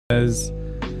As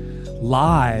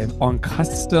live on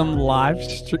custom live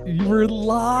stream. You were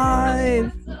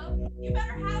live. You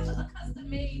better have a custom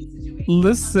made situation.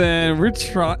 Listen,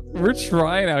 we're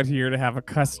trying out here to have a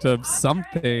custom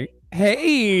something.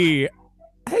 Hey,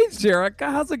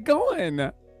 Jerica, how's it going?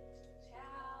 Ciao.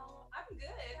 I'm good.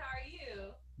 How are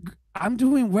you? I'm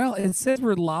doing well. It says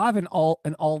we're live in all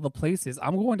the places.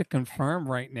 I'm going to confirm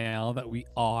right now that we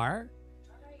are. All right,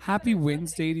 you Happy better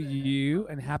Wednesday to update the you,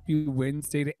 and happy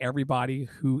Wednesday to everybody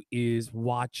who is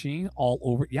watching all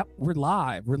over. Yep, we're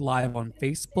live. We're live on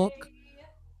Facebook. Wednesday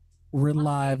We're on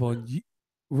live Facebook.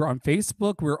 we're on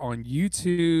Facebook, we're on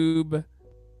YouTube,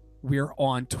 we're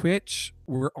on Twitch,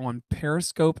 we're on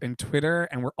Periscope and Twitter,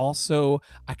 and we're also,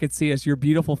 I could see us your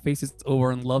beautiful faces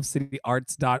over on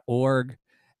lovecityarts.org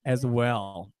as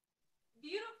well.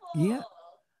 Yeah. Beautiful.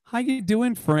 How you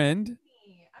doing, friend?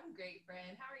 I'm great,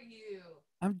 friend. How are you?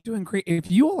 I'm doing great. If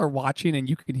you all are watching and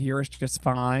you can hear us just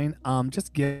fine,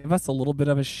 just give us a little bit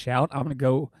of a shout. I'm gonna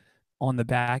go on the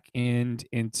back end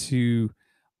into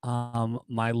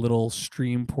my little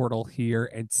stream portal here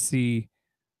and see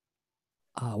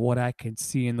what I can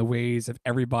see in the ways of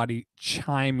everybody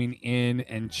chiming in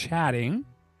and chatting,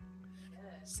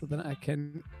 Yes. so that I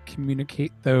can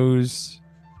communicate those.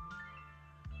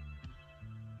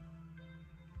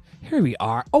 Here we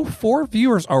are. Oh, 4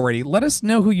 viewers already. Let us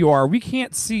know who you are. We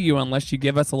can't see you unless you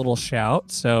give us a little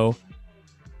shout. So Love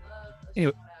a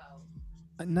anyway, shout out.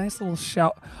 a nice little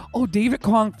shout. Oh, David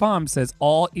Kwong Pham says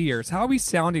all ears. How are we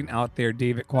sounding out there,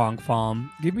 David Kwong Pham?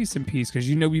 Give me some peace, because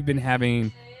we've been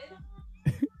having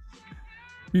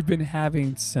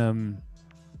Good. some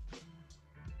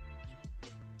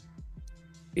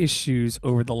issues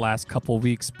over the last couple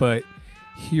weeks, but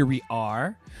here we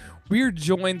are. We are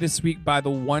joined this week by the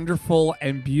wonderful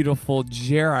and beautiful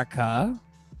Jerica.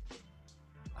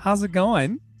 How's it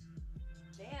going?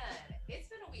 Man, it's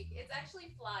been a week. It's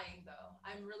actually flying, though.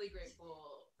 I'm really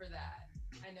grateful for that.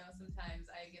 I know sometimes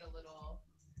I get a little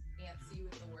antsy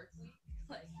with the work week.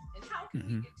 Like, and how can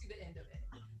we get to the end of it?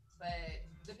 But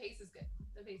the pace is good.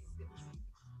 The pace is good this week.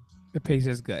 The pace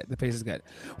is good. The pace is good.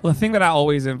 Well, the thing that I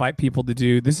always invite people to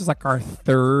do, this is like our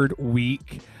third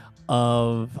week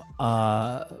of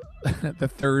the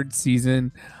third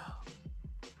season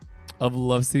of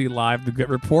Love City Live, The Good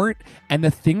Report. And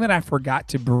the thing that I forgot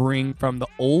to bring from the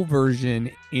old version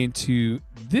into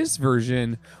this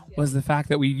version was the fact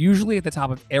that we usually at the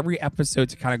top of every episode,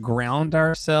 to kind of ground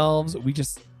ourselves, we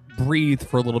just breathe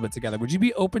for a little bit together. Would you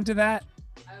be open to that?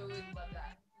 I would love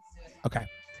that. Let's do it. Okay.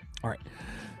 All right.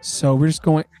 So we're just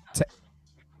going to.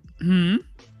 So let me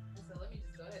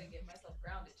just go ahead and get myself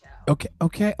grounded, child.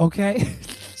 Okay.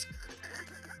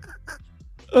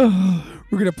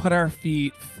 We're going to put our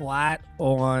feet flat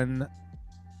on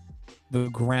the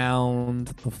ground,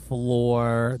 the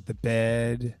floor, the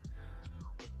bed,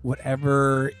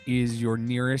 whatever is your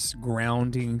nearest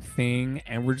grounding thing.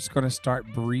 And we're just going to start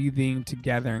breathing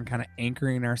together and kind of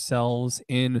anchoring ourselves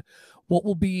in what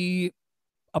will be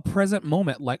a present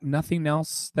moment like nothing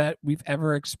else that we've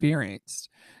ever experienced.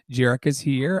 Jerica's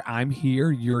here. I'm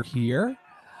here. You're here.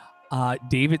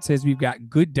 David says we've got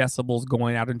good decibels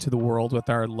going out into the world with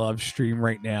our love stream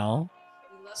right now.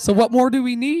 We love So that. what more do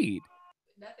we need?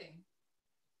 Nothing.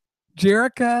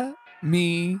 Jerica,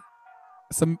 me,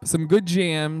 some good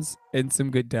jams, and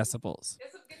some good decibels.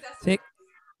 Get some good decibels.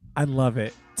 I love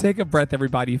it. Take a breath,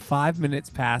 everybody. 5 minutes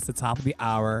past the top of the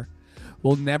hour.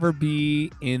 We'll never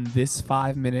be in this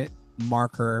 5-minute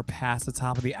marker past the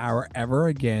top of the hour ever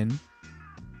again.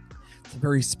 It's a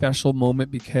very special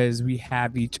moment because we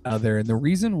have each other. And the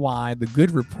reason why the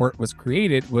Good Report was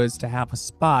created was to have a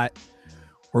spot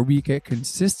where we could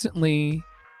consistently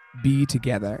be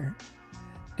together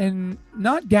and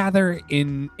not gather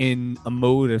in a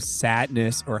mode of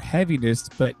sadness or heaviness,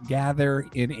 but gather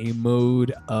in a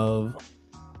mode of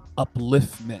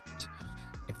upliftment,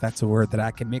 if that's a word that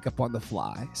I can make up on the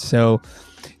fly. So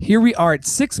here we are at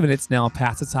 6 minutes now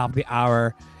past the top of the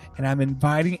hour, and I'm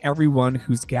inviting everyone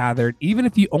who's gathered, even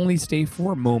if you only stay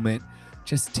for a moment,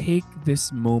 just take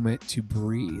this moment to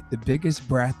breathe. The biggest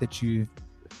breath that you've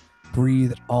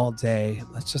breathed all day.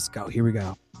 Let's just go. Here we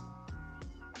go.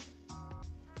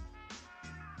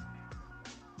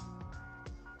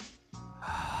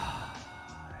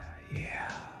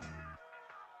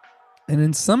 And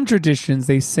in some traditions,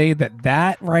 they say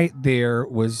that right there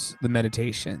was the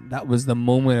meditation. That was the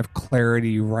moment of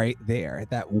clarity right there,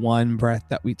 that one breath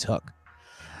that we took.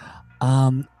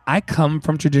 I come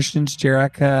from traditions,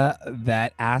 Jerica,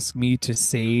 that ask me to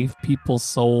save people's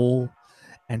soul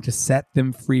and to set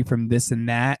them free from this and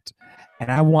that.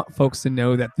 And I want folks to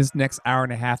know that this next hour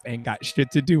and a half ain't got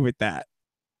shit to do with that.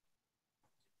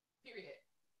 Period.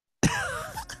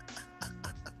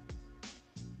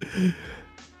 Period.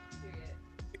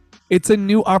 It's a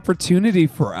new opportunity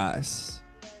for us.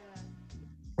 Yeah.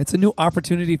 It's a new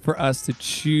opportunity for us to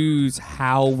choose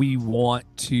how we want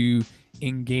to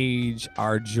engage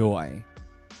our joy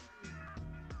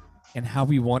and how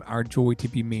we want our joy to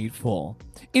be made full.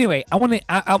 Anyway, I'm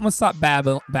gonna stop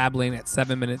babbling at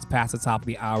 7 minutes past the top of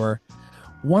the hour.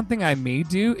 One thing I may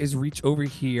do is reach over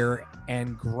here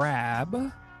and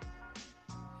grab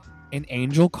an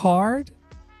angel card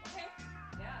Okay.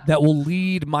 Yeah. that will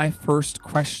lead my first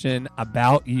question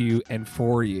about you and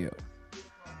for you.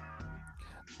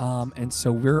 Beautiful. And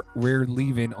so we're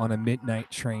leaving on a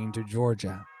midnight train to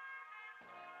Georgia.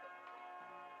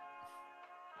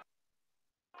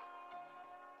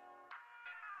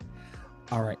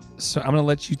 All right, so I'm gonna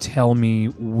let you tell me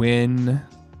when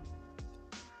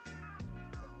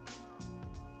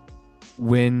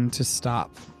to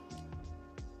stop.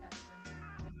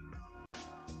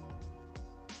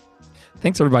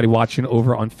 Thanks everybody watching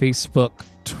over on Facebook,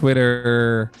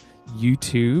 Twitter,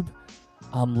 YouTube.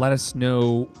 Let us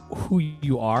know who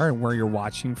you are and where you're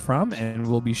watching from, and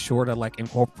we'll be sure to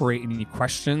incorporate any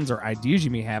questions or ideas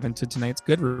you may have into tonight's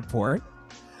good report.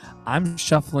 I'm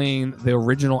shuffling the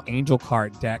original angel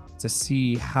card deck to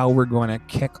see how we're going to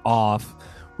kick off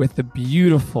with the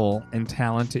beautiful and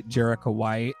talented Jerica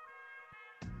White,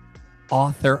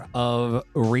 author of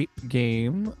Rape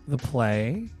Game, the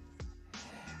play,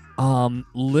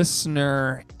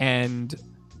 listener and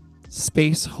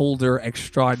space holder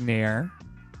extraordinaire,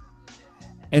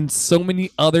 and so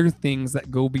many other things that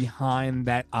go behind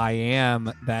that I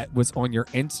am that was on your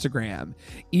Instagram.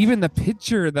 Even the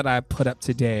picture that I put up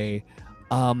today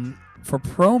for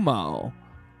promo,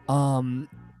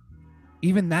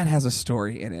 even that has a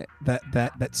story in it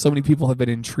that so many people have been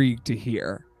intrigued to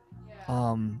hear.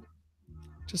 Yeah.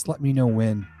 Just let me know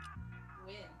when.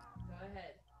 Win. Go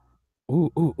ahead.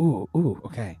 Ooh,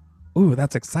 okay. Ooh,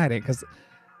 that's exciting because,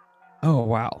 oh,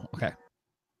 wow. Okay.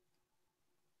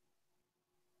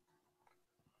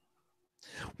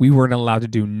 We weren't allowed to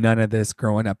do none of this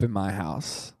growing up in my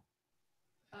house.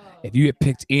 Oh. If you had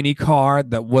picked any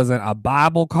card that wasn't a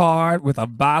Bible card with a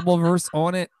Bible verse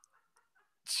on it,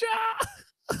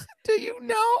 do you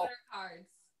know? What are cards?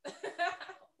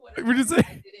 What are What did you cards?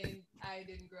 say? I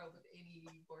didn't grow up with any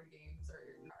board games or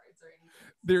cards or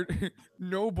anything. There,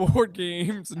 no board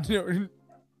games. No,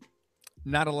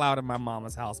 not allowed in my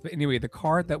mama's house. But anyway, the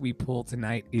card that we pulled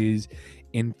tonight is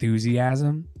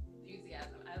Enthusiasm.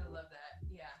 Enthusiasm. I love that.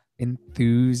 Yeah.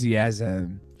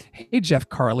 Enthusiasm. Hey, Jeff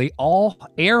Carley, all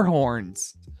air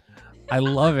horns. I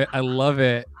love it. I love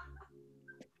it.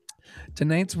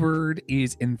 Tonight's word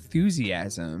is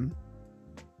enthusiasm.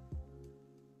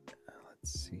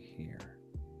 Let's see here.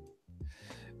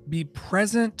 Be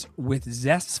present with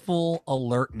zestful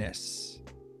alertness.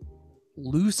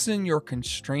 Loosen your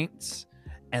constraints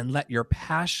and let your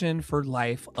passion for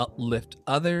life uplift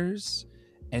others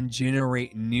and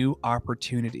generate new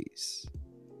opportunities.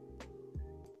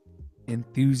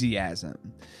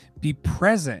 Enthusiasm. Be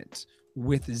present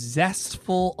with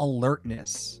zestful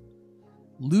alertness.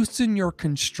 Loosen your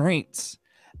constraints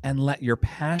and let your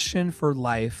passion for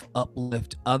life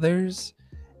uplift others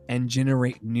and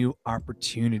generate new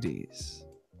opportunities.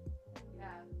 Yeah.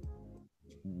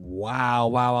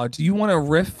 Wow. Do you want to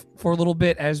riff for a little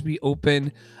bit as we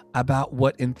open about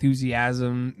what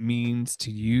enthusiasm means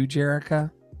to you,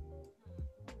 Jerica?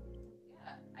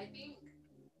 Yeah. I think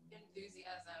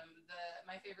enthusiasm,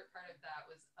 my favorite part of that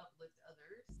was uplift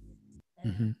others.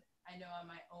 And I know on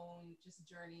my own just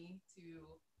journey to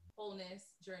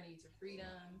wholeness, journey to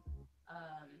freedom,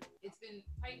 it's been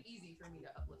quite easy for me to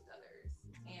uplift others.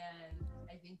 And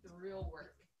I think the real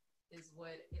work is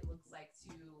what it looks like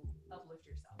to uplift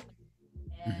yourself.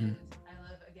 And I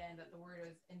love again that the word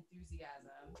is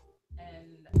enthusiasm.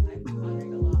 And I've been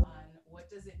wondering a lot on what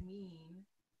does it mean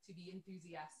to be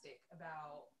enthusiastic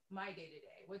about my day to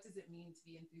day? What does it mean to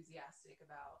be enthusiastic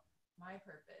about my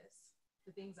purpose,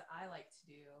 the things that I like to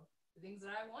do, the things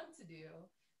that I want to do?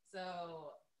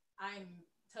 So I'm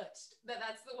touched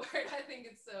that's the word. I think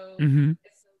it's so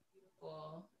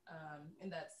beautiful,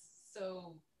 and that's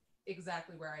so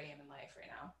exactly where I am in life right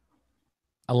now.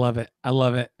 I love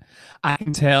it. I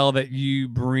can tell that you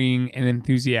bring an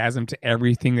enthusiasm to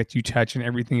everything that you touch and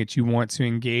everything that you want to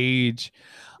engage.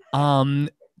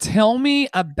 Tell me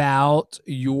about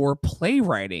your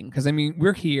playwriting, because I mean,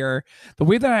 we're here. The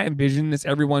way that I envision this,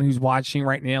 everyone who's watching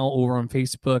right now over on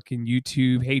Facebook and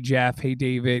YouTube, hey Jeff, hey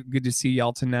David, good to see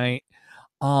y'all tonight.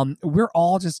 We're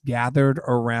all just gathered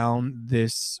around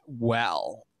this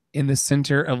well. in the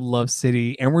center of Love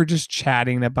City, and we're just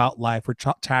chatting about life.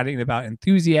 We're chatting about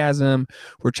enthusiasm.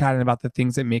 We're chatting about the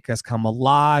things that make us come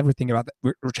alive.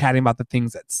 We're chatting about the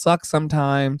things that suck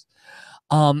sometimes.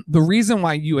 The reason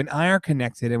why you and I are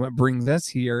connected and what brings us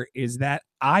here is that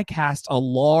I cast a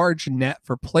large net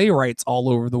for playwrights all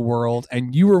over the world,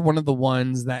 and you were one of the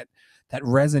ones that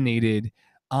resonated.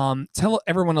 Tell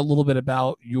everyone a little bit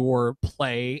about your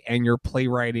play and your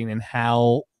playwriting and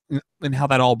how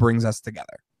that all brings us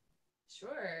together.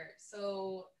 Sure.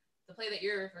 So the play that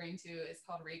you're referring to is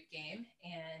called Rape Game,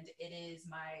 and it is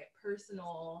my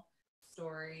personal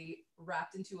story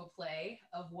wrapped into a play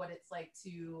of what it's like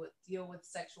to deal with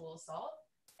sexual assault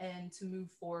and to move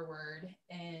forward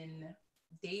in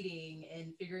dating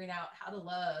and figuring out how to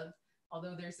love,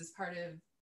 although there's this part of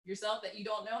yourself that you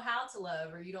don't know how to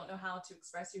love or you don't know how to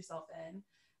express yourself in.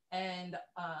 And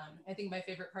I think my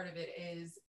favorite part of it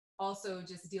is also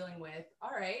just dealing with,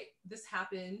 all right, this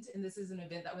happened and this is an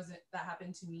event that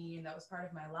happened to me and that was part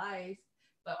of my life,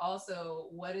 but also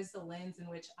what is the lens in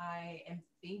which I am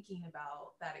thinking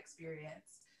about that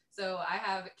experience. So I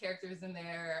have characters in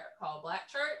there called Black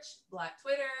Church, Black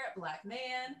Twitter, Black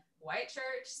Man, White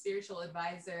Church, Spiritual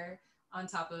Advisor, on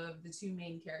top of the two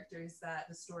main characters that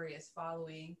the story is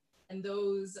following. And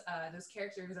those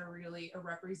characters are really a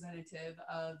representative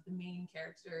of the main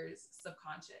character's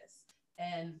subconscious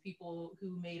and people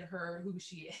who made her who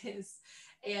she is.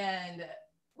 And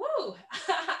woo,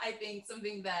 I think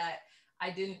something that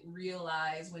I didn't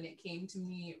realize when it came to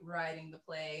me writing the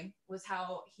play was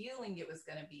how healing it was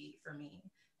going to be for me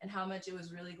and how much it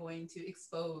was really going to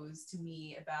expose to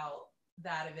me about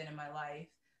that event in my life.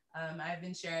 I've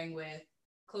been sharing with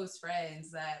close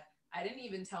friends that I didn't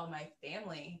even tell my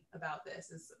family about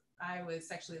this. As I was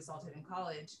sexually assaulted in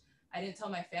college, I didn't tell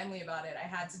my family about it. I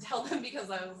had to tell them because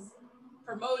I was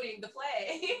promoting the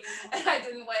play and I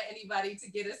didn't want anybody to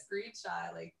get a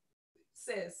screenshot like,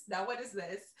 sis, now what is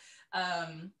this?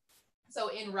 So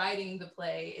in writing the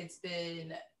play, it's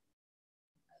been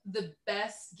the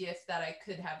best gift that I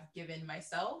could have given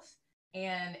myself.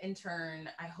 And in turn,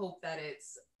 I hope that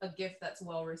it's a gift that's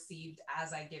well received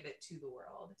as I give it to the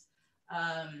world.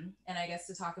 And I guess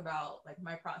to talk about like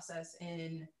my process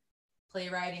in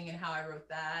playwriting and how I wrote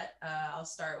that, I'll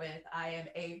start with, I am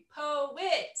a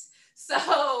poet.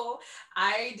 So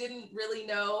I didn't really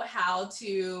know how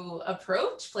to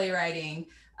approach playwriting.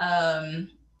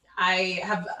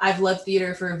 I've loved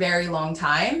theater for a very long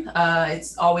time.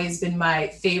 It's always been my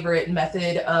favorite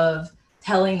method of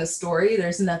telling the story.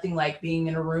 There's nothing like being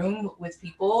in a room with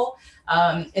people,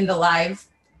 in the live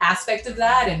aspect of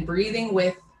that and breathing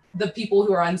with the people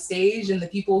who are on stage and the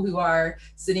people who are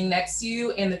sitting next to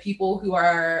you and the people who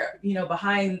are,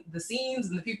 behind the scenes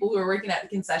and the people who are working at the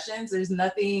concessions. There's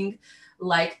nothing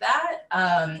like that.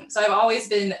 So I've always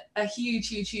been a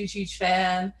huge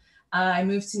fan. I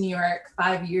moved to New York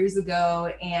 5 years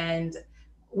ago and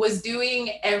was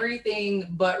doing everything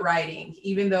but writing,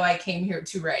 even though I came here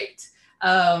to write.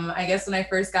 I guess when I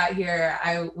first got here,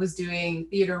 I was doing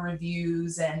theater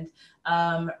reviews and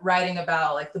writing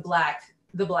about like the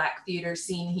Black theater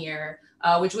scene here,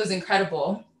 which was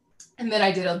incredible. And then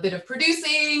I did a bit of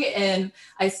producing and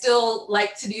I still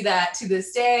like to do that to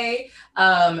this day.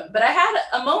 But I had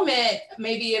a moment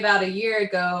maybe about a year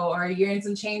ago or a year and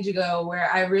some change ago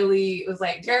where I really was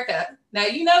like, Jerica, now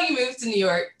you moved to New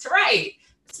York to write,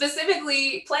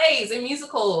 specifically plays and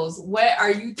musicals. What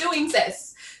are you doing,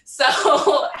 sis?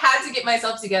 So had to get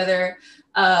myself together.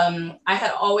 I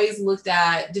had always looked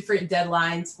at different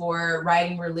deadlines for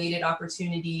writing related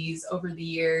opportunities over the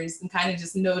years and kind of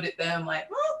just noted them like,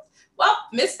 well,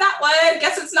 missed that one.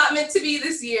 Guess it's not meant to be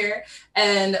this year.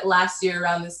 And last year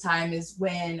around this time is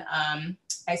when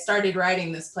I started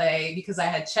writing this play because I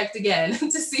had checked again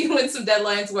to see when some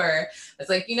deadlines were. It's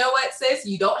like, you know what, sis,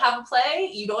 you don't have a play.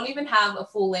 You don't even have a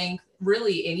full length,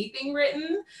 really anything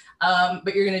written,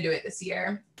 but you're going to do it this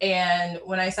year. And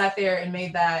when I sat there and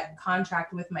made that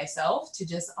contract with myself to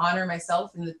just honor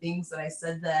myself and the things that I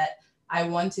said that I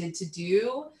wanted to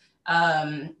do,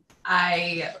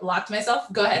 I locked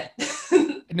myself. Go ahead.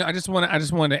 No, I just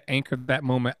want to anchor that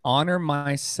moment. Honor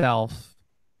myself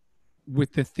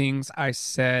with the things I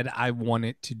said I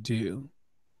wanted to do.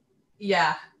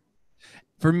 Yeah.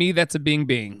 For me, that's a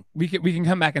bing. We can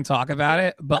come back and talk about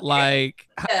it, but like,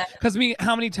 because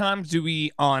how many times do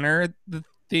we honor the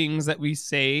things that we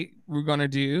say we're gonna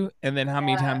do, and then how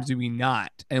many times do we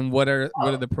not? And what are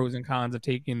the pros and cons of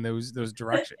taking those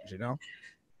directions?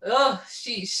 Oh,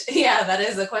 sheesh. Yeah, that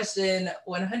is a question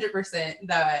 100%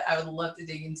 that I would love to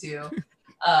dig into.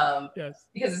 Yes.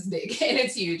 Because it's big and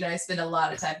it's huge. And I spend a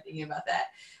lot of time thinking about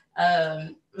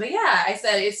that. But yeah, I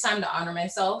said it's time to honor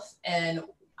myself. And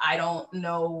I don't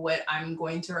know what I'm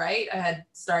going to write. I had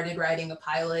started writing a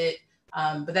pilot,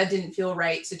 but that didn't feel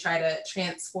right to try to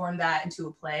transform that into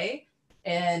a play.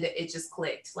 And it just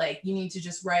clicked. Like, you need to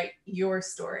just write your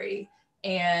story.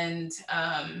 And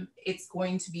it's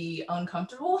going to be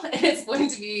uncomfortable and it's going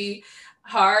to be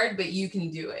hard, but you can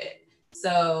do it.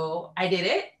 So I did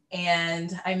it.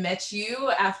 And I met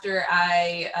you after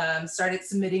I started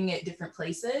submitting it different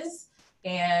places.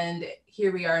 And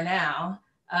here we are now.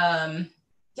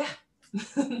 Yeah.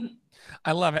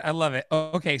 I love it. I love it.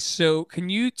 Okay, so can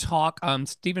you talk?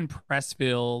 Stephen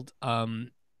Pressfield,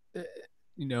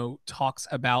 talks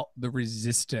about the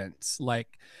resistance,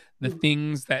 like the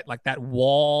things that, like that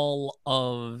wall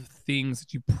of things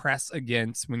that you press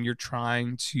against when you're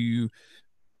trying to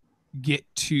get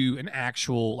to an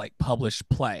actual like published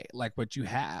play, like what you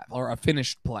have, or a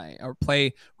finished play, or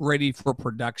play ready for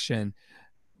production.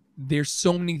 There's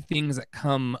so many things that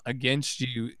come against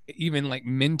you, even like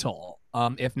mental,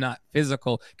 if not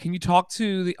physical. Can you talk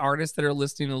to the artists that are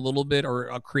listening a little bit, or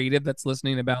a creative that's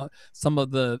listening, about some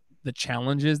of the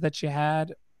challenges that you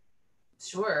had?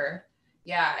 Sure.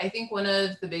 Yeah, I think one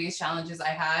of the biggest challenges I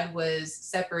had was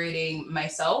separating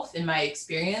myself and my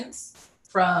experience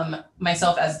from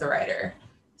myself as the writer.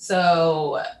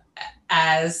 So,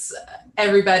 as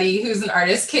everybody who's an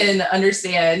artist can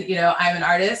understand, I'm an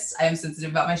artist, I am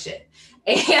sensitive about my shit.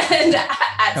 And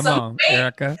at Come some on, point,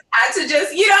 Erica. I had to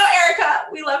just, Erica,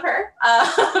 we love her.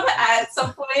 At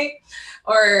some point,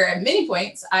 or at many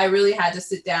points, I really had to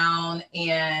sit down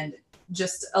and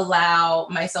just allow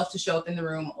myself to show up in the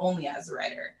room only as a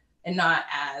writer and not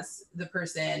as the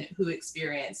person who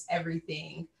experienced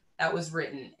everything that was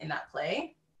written in that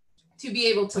play, to be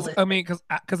able to listen. I mean,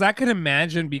 because I could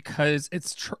imagine, because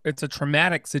it's a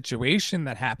traumatic situation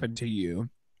that happened to you.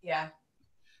 Yeah.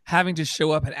 Having to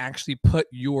show up and actually put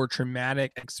your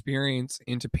traumatic experience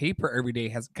into paper every day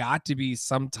has got to be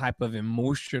some type of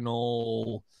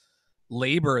emotional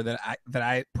labor that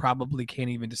I probably can't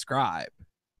even describe.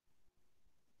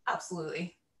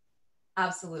 Absolutely.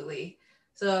 Absolutely.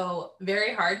 So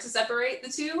very hard to separate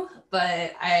the two,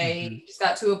 but I just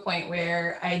got to a point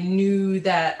where I knew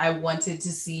that I wanted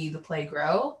to see the play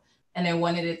grow, and I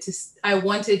wanted to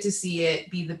see it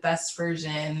be the best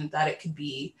version that it could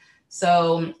be.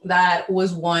 So that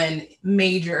was one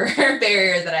major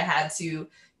barrier that I had to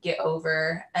get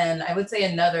over. And I would say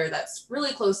another that's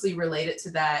really closely related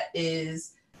to that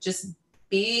is just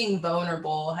being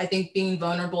vulnerable. I think being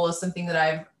vulnerable is something that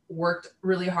I've worked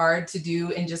really hard to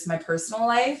do in just my personal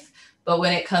life. But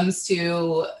when it comes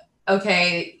to,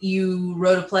 okay, you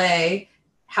wrote a play,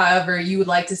 however you would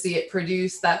like to see it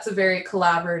produced, that's a very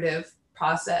collaborative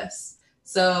process.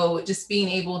 So just being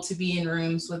able to be in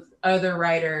rooms with other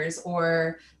writers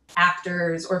or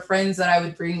actors or friends that I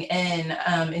would bring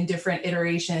in different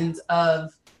iterations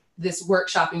of this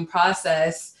workshopping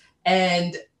process,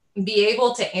 and be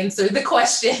able to answer the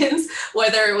questions,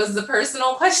 whether it was the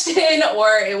personal question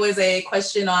or it was a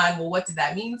question on, well, what did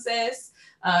that mean, sis?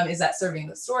 Is that serving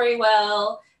the story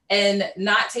well? And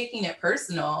not taking it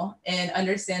personal, and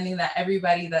understanding that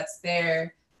everybody that's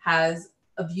there has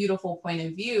a beautiful point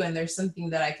of view and there's something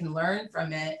that I can learn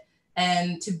from it,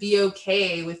 and to be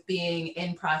okay with being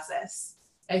in process.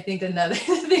 I think another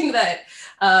thing that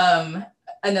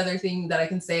I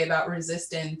can say about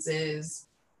resistance is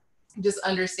just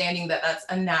understanding that that's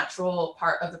a natural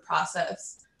part of the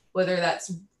process, whether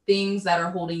that's things that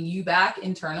are holding you back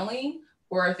internally,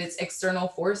 or if it's external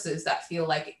forces that feel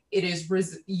like it is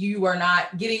you are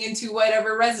not getting into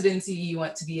whatever residency you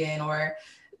want to be in, or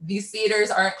these theaters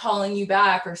aren't calling you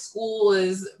back, or school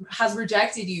has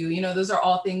rejected you. Those are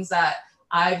all things that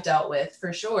I've dealt with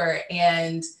for sure.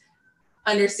 And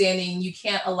understanding you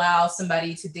can't allow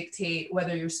somebody to dictate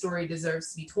whether your story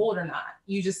deserves to be told or not.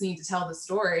 You just need to tell the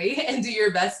story and do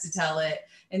your best to tell it,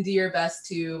 and do your best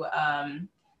to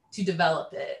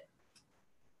develop it.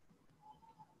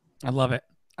 I love it.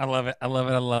 I love it. I love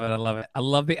it. I love it. I love it. I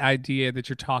love the idea that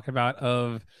you're talking about,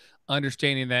 of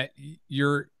understanding that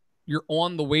you're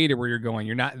on the way to where you're going.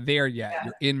 You're not there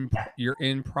yet. Yeah. You're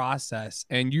in process,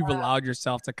 and you've allowed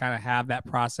yourself to kind of have that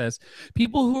process.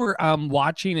 People who are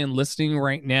watching and listening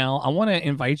right now, I want to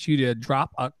invite you to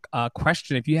drop a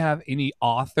question. If you have any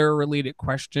author related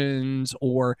questions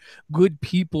or good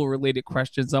people related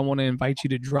questions, I want to invite you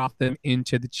to drop them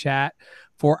into the chat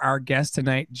for our guest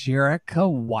tonight,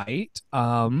 Jerrica White.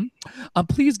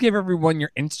 Please give everyone your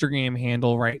Instagram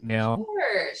handle right now.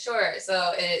 Sure.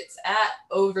 So it's at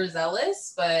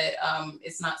Overzealous, but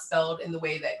it's not spelled in the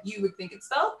way that you would think it's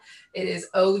spelled. It is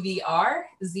OVRZLOUS.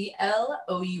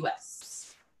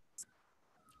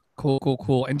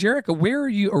 Cool. And Jerica, where are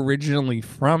you originally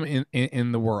from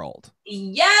in the world?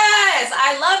 Yes,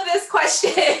 I love this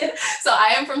question. So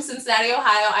I am from Cincinnati,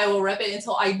 Ohio. I will rep it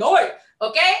until I know it.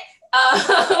 Okay.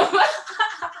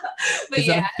 But Is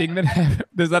that yeah, a thing that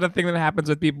is that a thing that happens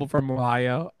with people from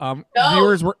Ohio? no,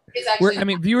 Viewers, it's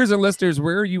actually viewers and listeners,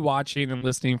 where are you watching and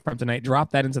listening from tonight?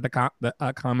 Drop that into the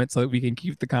comments so that we can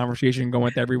keep the conversation going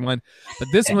with everyone. But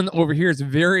this one over here is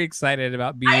very excited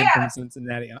about being from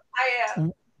Cincinnati. I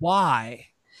am. Why?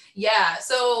 Yeah.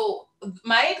 So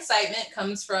my excitement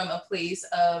comes from a place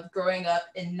of growing up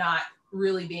and not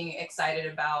really being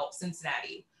excited about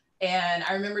Cincinnati. And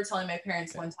I remember telling my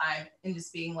parents one time and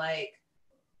just being like,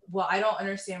 well, I don't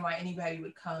understand why anybody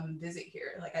would come visit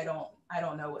here. Like, I don't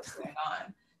know what's going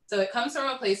on. So it comes from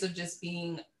a place of just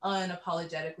being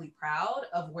unapologetically proud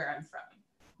of where I'm from.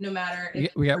 No matter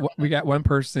if we got one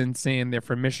person saying they're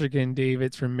from Michigan.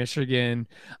 David's from Michigan.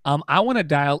 I want to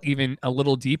dial even a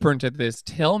little deeper into this.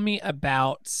 Tell me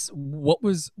about what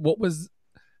was.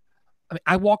 I mean,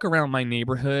 I walk around my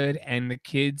neighborhood and the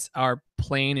kids are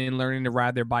playing and learning to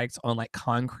ride their bikes on like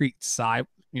concrete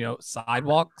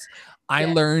sidewalks. I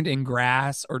learned in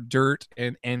grass or dirt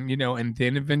and and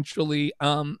then eventually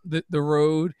the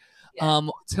road.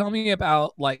 Tell me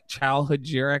about like childhood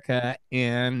Jerica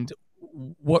and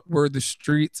what were the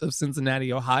streets of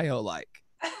Cincinnati, Ohio like?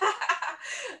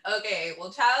 Okay,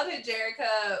 well, childhood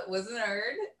Jerica was a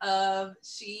nerd.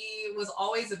 She was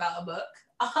always about a book.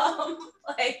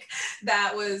 Like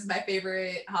that was my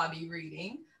favorite hobby,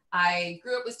 reading. I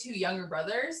grew up with two younger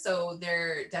brothers, so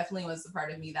there definitely was the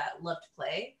part of me that loved to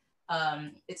play.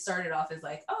 It started off as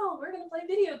like, oh, we're gonna play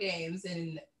video games,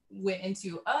 and went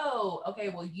into, oh, okay,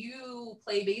 well, you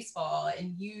play baseball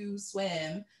and you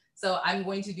swim, so I'm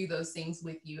going to do those things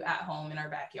with you at home in our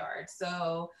backyard.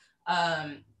 So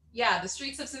yeah, the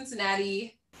streets of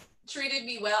Cincinnati treated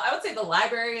me well. I would say the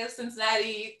library of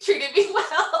Cincinnati treated me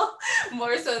well,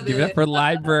 more so than Give it up for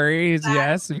libraries,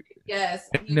 yes. Yes.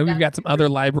 I know we've got some other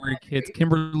library kids.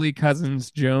 Kimberly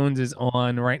Cousins Jones is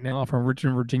on right now from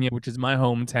Richmond, Virginia, which is my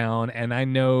hometown, and I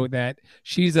know that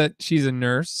she's a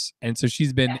nurse, and so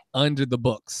she's been under the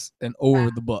books and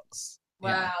over the books.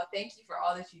 Wow, yeah. Thank you for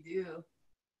all that you do.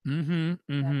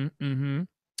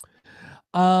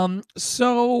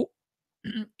 So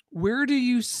where do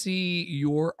you see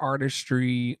your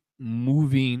artistry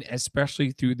moving,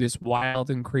 especially through this wild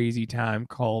and crazy time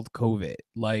called COVID?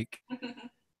 Like,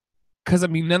 because I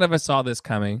mean, none of us saw this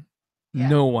coming. Yeah.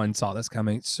 No one saw this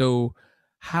coming. So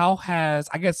how has,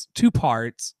 I guess, two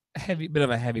parts, bit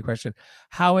of a heavy question.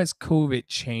 How has COVID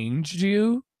changed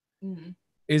you?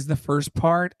 Is the first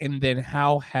part. And then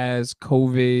how has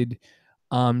COVID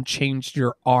changed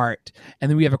your art? And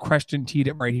then we have a question teed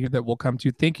up right here that we'll come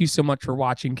to. Thank you so much for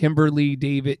watching. Kimberly,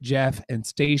 David, Jeff, and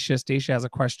Stacia. Stacia has a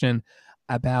question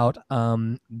about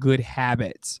good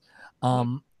habits.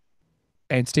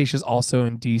 And Stacia's also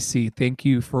in DC. Thank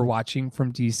you for watching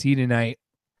from DC tonight.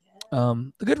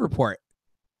 The Good Report.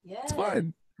 Yeah. It's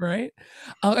fun, right?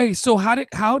 Okay, so how did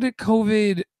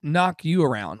COVID knock you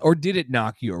around, or did it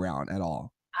knock you around at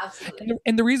all? Absolutely.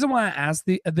 And the reason why I asked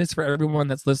this for everyone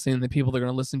that's listening, the people that are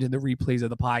going to listen to the replays of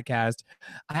the podcast,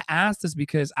 I asked this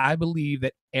because I believe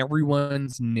that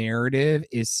everyone's narrative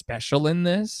is special in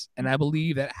this, and I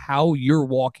believe that how you're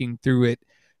walking through it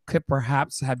could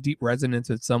perhaps have deep resonance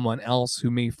with someone else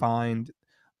who may find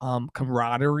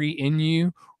camaraderie in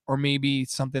you, or maybe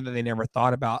something that they never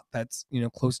thought about that's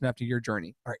close enough to your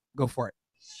journey. All right, go for it.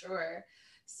 Sure.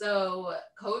 So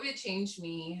COVID changed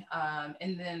me,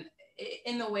 and then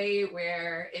in the way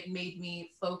where it made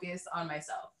me focus on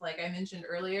myself. Like I mentioned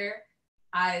earlier,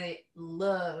 I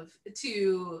love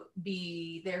to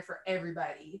be there for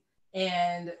everybody,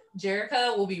 and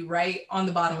Jerica will be right on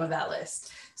the bottom of that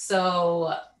list.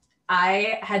 So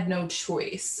I had no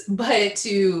choice but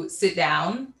to sit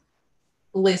down,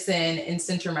 listen, and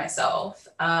center myself.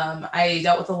 I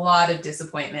dealt with a lot of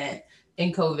disappointment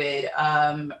in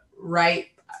COVID. Right,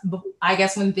 I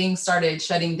guess when things started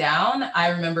shutting down, I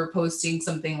remember posting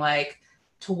something like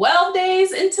 12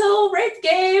 days until rape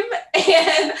game.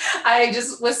 And I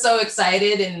just was so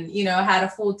excited, and, had a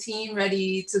full team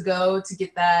ready to go to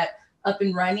get that up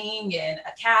and running, and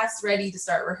a cast ready to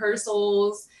start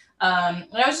rehearsals. And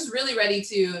I was just really ready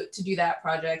to do that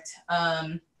project.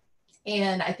 And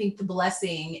I think the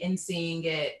blessing in seeing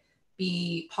it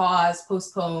be paused,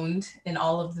 postponed, and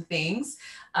all of the things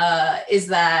is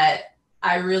that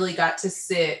I really got to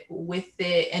sit with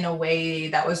it in a way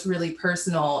that was really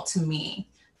personal to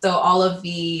me. So all of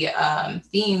the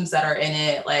themes that are in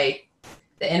it, like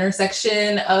the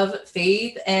intersection of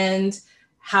faith and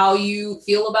how you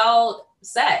feel about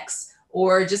sex,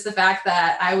 or just the fact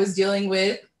that I was dealing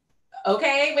with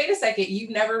okay, wait a second, you've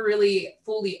never really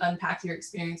fully unpacked your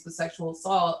experience with sexual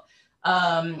assault.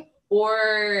 I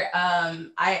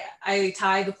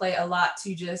tie the play a lot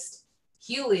to just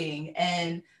healing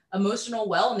and emotional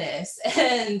wellness.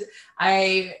 And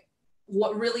I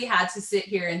what really had to sit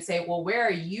here and say, well, where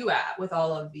are you at with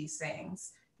all of these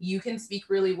things? You can speak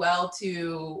really well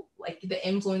to like the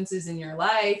influences in your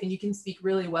life, and you can speak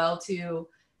really well to,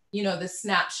 you know, the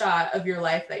snapshot of your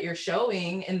life that you're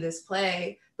showing in this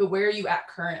play, but where are you at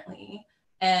currently?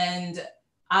 And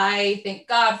I thank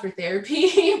God for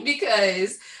therapy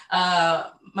because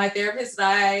my therapist and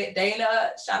I,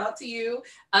 Dana, shout out to you.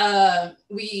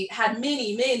 We had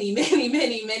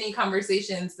many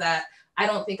conversations that I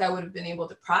don't think I would have been able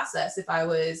to process if I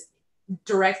was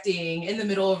directing in the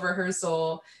middle of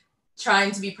rehearsal,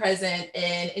 trying to be present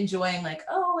and enjoying like,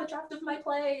 oh, a draft of my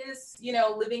play is, you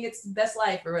know, living its best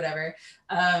life or whatever.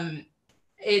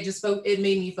 It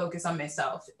made me focus on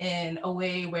myself in a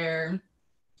way where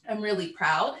I'm really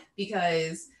proud,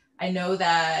 because I know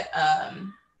that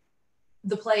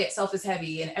the play itself is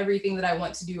heavy, and everything that I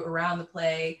want to do around the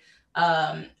play,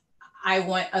 I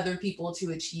want other people to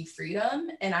achieve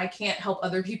freedom, and I can't help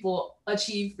other people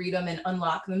achieve freedom and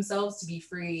unlock themselves to be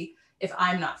free if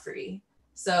I'm not free.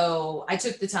 So I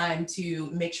took the time to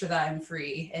make sure that I'm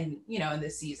free, and you know, in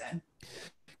this season.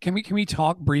 Can we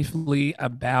talk briefly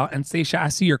about, and Stacia, I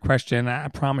see your question. I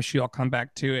promise you I'll come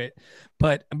back to it.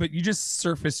 But you just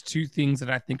surfaced two things that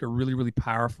I think are really, really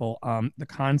powerful. The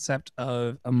concept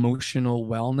of emotional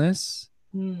wellness.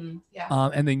 Yeah.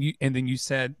 And then you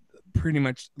said pretty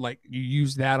much like you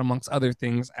use that amongst other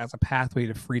things as a pathway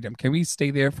to freedom. Can we stay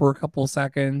there for a couple of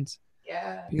seconds?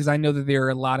 Yeah. Because I know that there are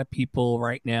a lot of people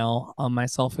right now,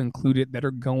 myself included, that are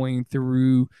going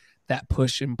through that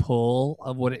push and pull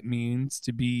of what it means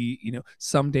to be, you know,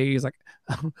 some days like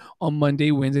on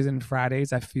Monday, Wednesdays, and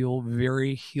Fridays, I feel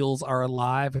very heels are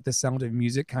alive at the sound of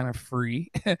music, kind of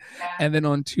free. Yeah. And then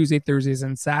on Tuesday, Thursdays,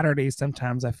 and Saturdays,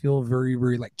 sometimes I feel very,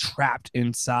 very like trapped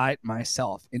inside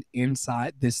myself and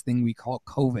inside this thing we call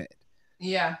COVID.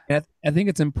 Yeah. And I think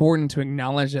it's important to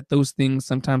acknowledge that those things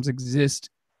sometimes exist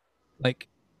like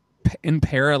in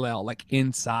parallel, like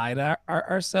inside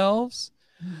ourselves.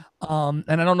 And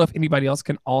I don't know if anybody else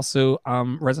can also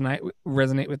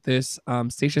resonate with this.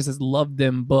 Stacia says, "Love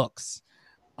them books."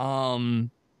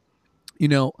 You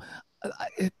know,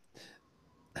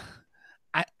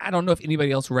 I don't know if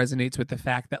anybody else resonates with the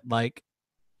fact that like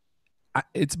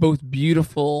it's both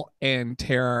beautiful and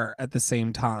terror at the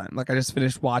same time. Like I just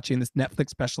finished watching this Netflix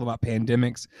special about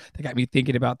pandemics that got me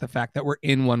thinking about the fact that we're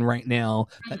in one right now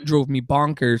that drove me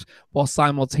bonkers, while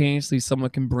simultaneously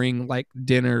someone can bring like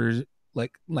dinners,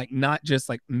 like not just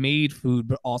like made food,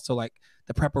 but also like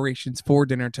the preparations for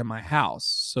dinner to my house.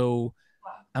 So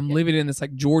I'm living in this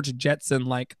like George Jetson,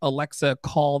 like Alexa,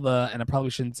 call the, and I probably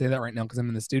shouldn't say that right now because I'm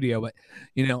in the studio, but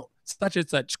you know, such and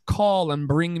such, call and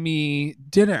bring me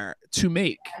dinner to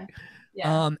make.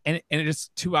 Yeah. And it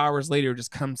just 2 hours later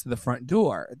just comes to the front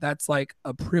door. That's like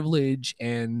a privilege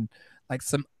and like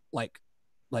some like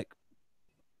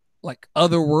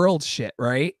other world shit,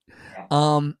 right?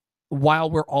 Yeah.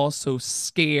 While we're also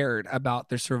scared about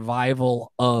the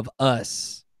survival of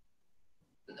us.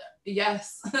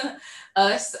 Yes.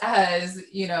 Us as,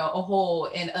 you know, a whole,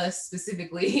 and us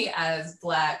specifically as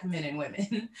Black men and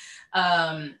women.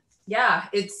 Yeah,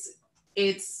 it's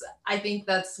I think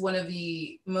that's one of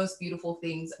the most beautiful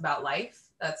things about life.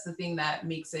 That's the thing that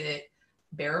makes it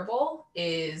bearable,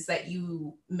 is that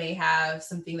you may have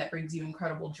something that brings you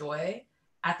incredible joy,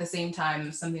 at the same time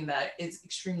something that is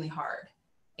extremely hard.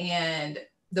 And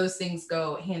those things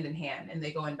go hand in hand, and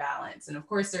they go in balance. And of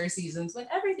course, there are seasons when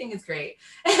everything is great,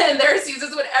 and there are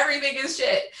seasons when everything is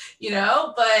shit, you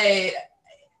know? But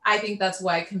I think that's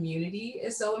why community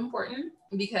is so important,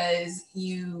 because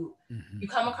you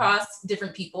come across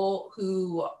different people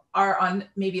who are on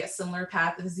maybe a similar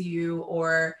path as you,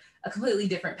 or a completely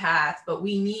different path, but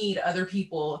we need other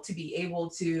people to be able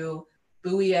to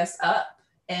buoy us up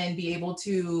and be able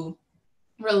to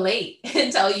relate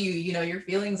and tell you, you know, your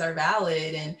feelings are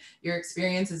valid and your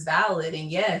experience is valid. And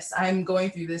yes, I'm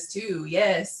going through this too.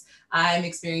 Yes, I'm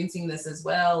experiencing this as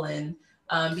well. And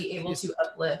be able to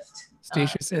uplift.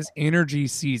 Stacia says energy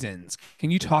seasons.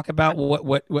 Can you talk about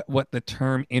what the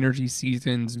term energy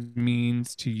seasons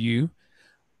means to you?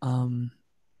 To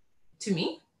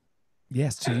me?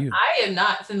 Yes, to you. I am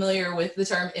not familiar with the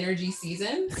term energy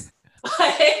seasons, but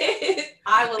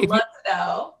I would love to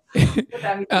know.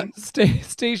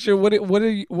 Stacia, what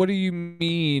do you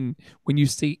mean when you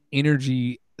say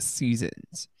energy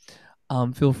seasons?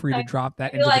 Feel free to drop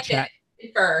that into the chat.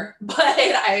 But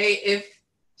if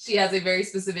she has a very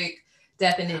specific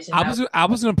definition. I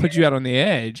was gonna put you out on the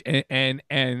edge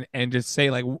and just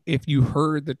say, like, if you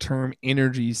heard the term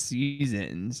energy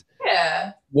seasons,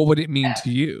 Yeah. what would it mean Yeah.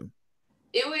 to you?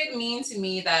 It would mean to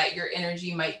me that your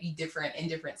energy might be different in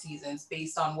different seasons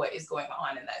based on what is going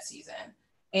on in that season.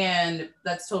 And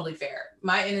that's totally fair.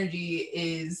 My energy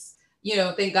is,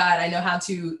 thank God I know how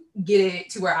to get it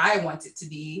to where I want it to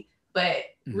be. But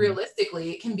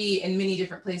realistically, it can be in many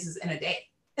different places in a day.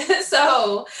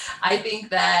 So I think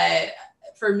that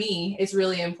for me, it's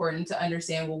really important to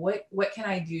understand, well, what can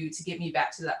I do to get me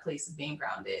back to that place of being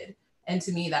grounded? And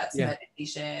to me, that's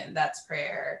meditation, that's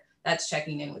prayer, that's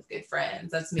checking in with good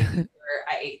friends, that's making sure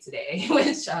I ate today,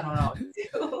 which I don't know what to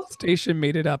do. Station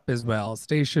made it up as well.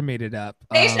 Station made it up.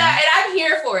 And I'm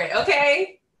here for it,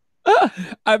 okay?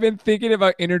 I've been thinking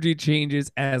about energy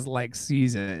changes as like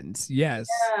seasons. Yes.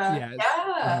 Yes.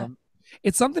 Yeah.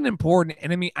 It's something important.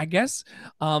 And I mean, I guess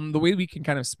the way we can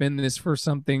kind of spin this for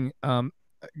something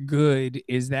good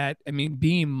is that, I mean,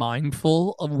 being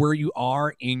mindful of where you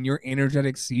are in your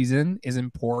energetic season is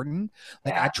important.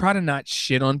 Like, I try to not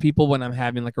shit on people when I'm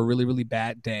having like a really, really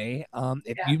bad day.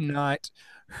 If you've not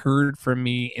heard from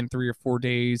me in 3 or 4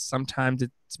 days, sometimes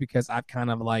it's because I've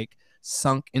kind of like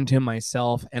sunk into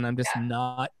myself and I'm just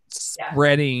not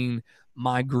spreading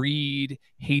my greed,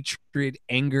 hatred,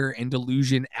 anger, and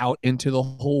delusion out into the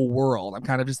whole world. I'm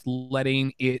kind of just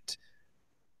letting it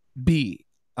be.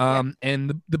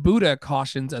 And the Buddha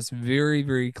cautions us very,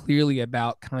 very clearly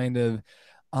about kind of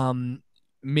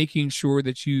making sure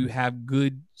that you have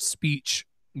good speech,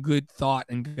 good thought,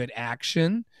 and good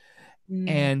action.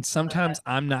 And sometimes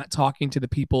I'm not talking to the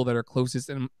people that are closest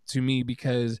to me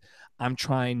because I'm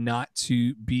trying not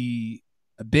to be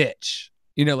a bitch.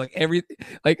 Like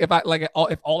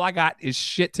if all I got is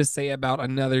shit to say about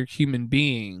another human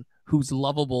being who's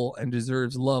lovable and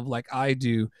deserves love like I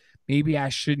do, maybe I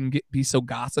shouldn't be so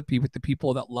gossipy with the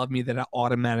people that love me that I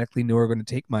automatically know are going to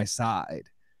take my side.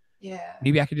 Yeah.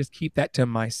 Maybe I could just keep that to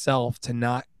myself to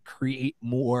not create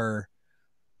more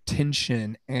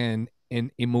tension and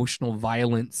emotional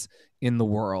violence in the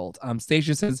world.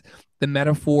 Stacia says, the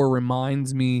metaphor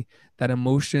reminds me that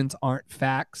emotions aren't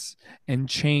facts and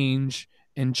change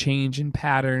in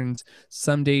patterns.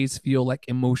 Some days feel like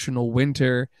emotional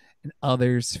winter and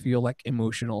others feel like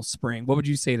emotional spring. What would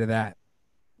you say to that?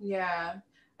 Yeah.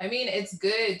 I mean, it's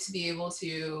good to be able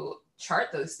to chart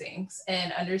those things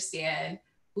and understand,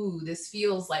 ooh, this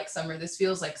feels like summer, this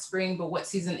feels like spring, but what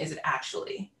season is it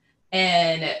actually?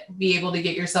 And be able to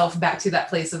get yourself back to that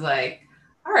place of like,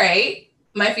 all right,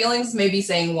 my feelings may be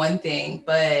saying one thing,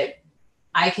 but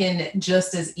I can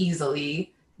just as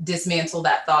easily dismantle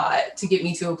that thought to get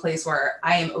me to a place where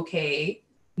I am okay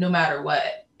no matter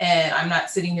what. And I'm not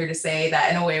sitting here to say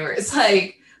that in a way where it's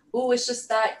like, oh, it's just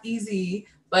that easy.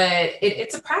 But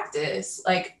it's a practice.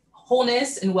 Like,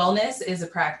 wholeness and wellness is a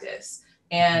practice.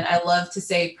 And I love to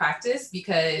say practice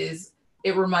because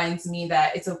it reminds me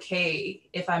that it's okay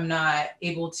if I'm not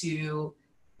able to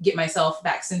get myself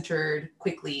back centered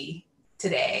quickly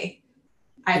today.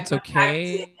 It's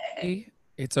okay.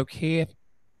 It's okay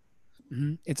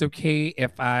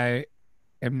if I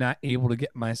am not able to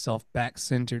get myself back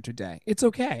centered today. It's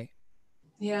okay.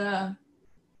 Yeah.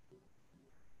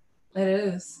 It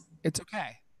is. It's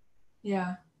okay.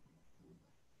 Yeah.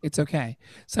 It's okay.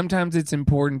 Sometimes it's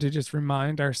important to just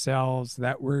remind ourselves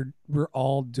that we're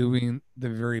all doing the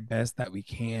very best that we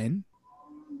can.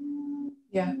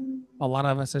 Yeah. A lot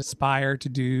of us aspire to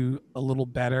do a little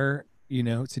better,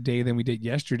 today than we did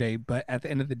yesterday, but at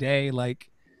the end of the day, like,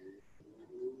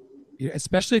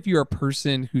 especially if you're a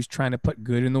person who's trying to put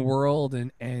good in the world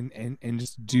and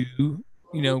just do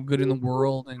good in the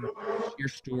world and share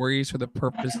stories for the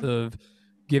purpose of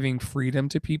giving freedom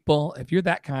to people, if you're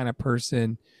that kind of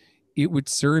person, it would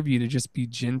serve you to just be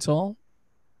gentle.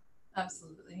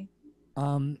 Absolutely.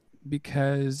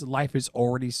 Because life is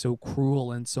already so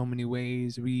cruel in so many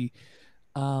ways. We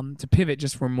to pivot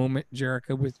just for a moment,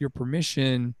 Jerica, with your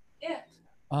permission,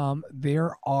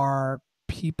 there are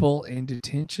people in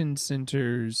detention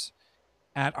centers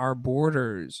at our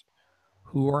borders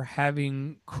who are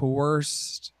having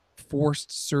forced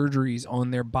surgeries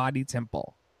on their body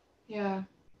temple. Yeah.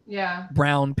 Yeah.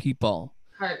 Brown people.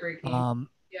 Heartbreaking.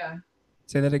 Yeah.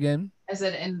 Say that again. I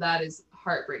said, and that is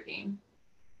heartbreaking.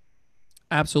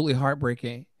 Absolutely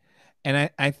heartbreaking. And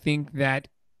I think that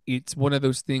it's one of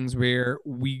those things where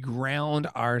we ground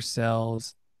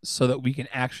ourselves so that we can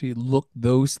actually look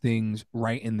those things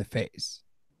right in the face.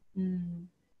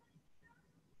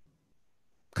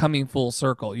 Coming full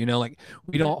circle, like,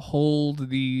 we don't hold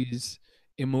these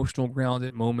emotional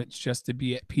grounded moments just to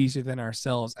be at peace within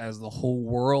ourselves as the whole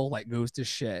world like goes to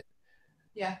shit.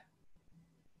 Yeah.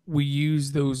 we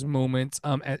use those moments,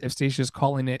 if Stacey's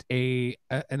calling it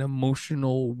an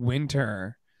emotional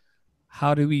winter,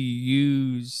 how do we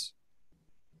use,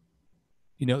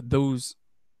 those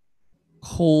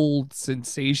cold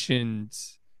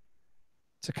sensations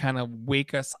to kind of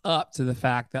wake us up to the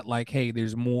fact that, like, hey,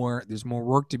 there's more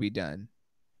work to be done.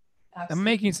 I'm Absolutely.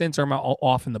 making sense, or am I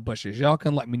off in the bushes? Y'all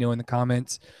can let me know in the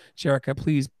comments. Jerica,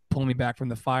 please pull me back from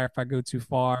the fire if I go too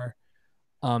far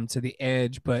to the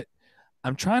edge. But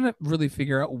I'm trying to really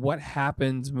figure out what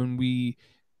happens when we,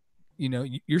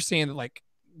 you're saying that, like,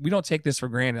 we don't take this for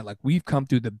granted. Like, we've come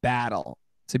through the battle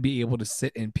to be able to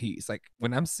sit in peace. Like,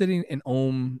 when I'm sitting in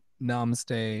Om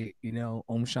Namaste,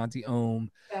 Om Shanti Om,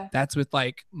 Yeah. that's with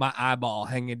like my eyeball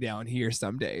hanging down here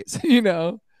some days.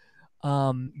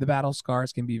 The battle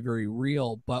scars can be very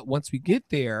real, but once we get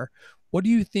there, what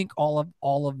do you think all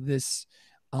of this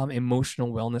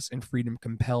emotional wellness and freedom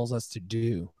compels us to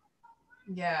do?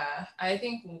 Yeah, I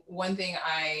think one thing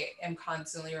I am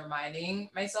constantly reminding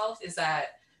myself is that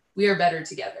we are better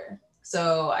together.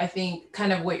 So I think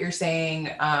kind of what you're saying,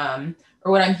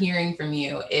 or what I'm hearing from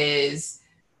you is,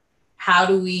 how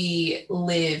do we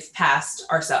live past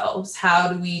ourselves?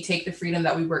 How do we take the freedom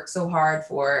that we work so hard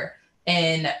for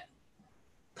and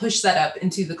push that up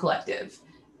into the collective?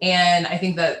 And I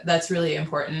think that that's really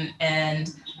important.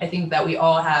 And I think that we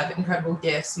all have incredible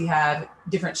gifts. We have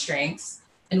different strengths,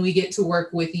 and we get to work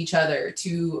with each other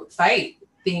to fight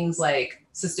things like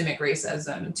systemic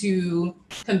racism, to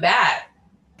combat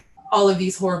all of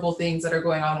these horrible things that are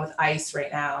going on with ICE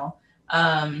right now.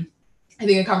 I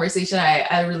think a conversation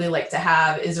I really like to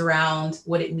have is around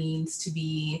what it means to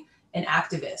be an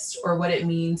activist, or what it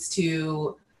means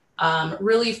to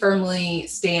really firmly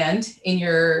stand in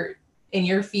your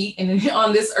feet and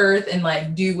on this earth, and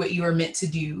like do what you are meant to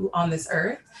do on this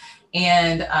earth.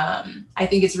 And I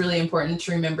think it's really important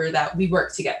to remember that we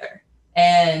work together,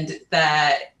 and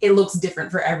that it looks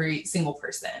different for every single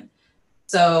person.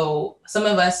 So some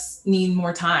of us need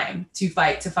more time to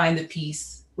fight to find the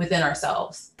peace within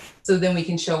ourselves. So then we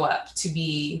can show up to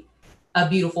be a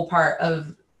beautiful part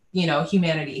of,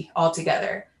 humanity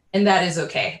altogether. And that is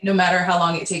okay. No matter how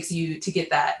long it takes you to get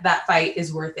that fight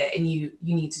is worth it. And you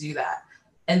need to do that.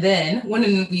 And then when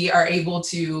we are able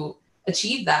to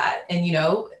achieve that, and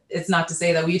it's not to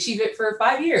say that we achieve it for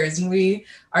 5 years and we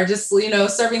are just,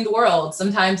 serving the world.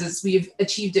 Sometimes it's we've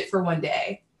achieved it for one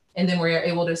day, and then we're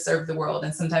able to serve the world.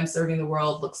 And sometimes serving the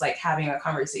world looks like having a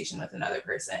conversation with another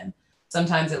person.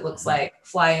 Sometimes it looks like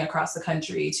flying across the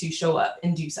country to show up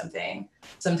and do something.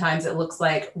 Sometimes it looks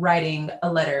like writing a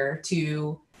letter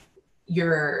to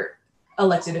your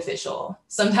elected official.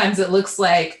 Sometimes it looks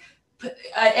like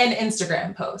an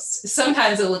Instagram post.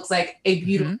 Sometimes it looks like a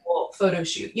beautiful photo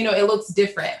shoot. It looks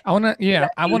different. I want to Yeah.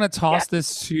 toss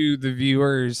this to the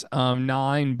viewers,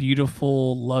 9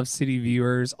 beautiful Love City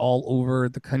viewers all over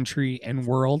the country and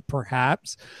world,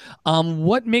 perhaps.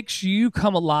 What makes you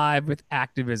come alive with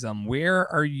activism? Where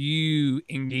are you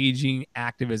engaging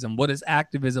activism? What does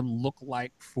activism look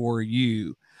like for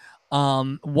you?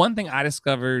 One thing I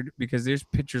discovered, because there's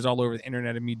pictures all over the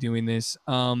internet of me doing this,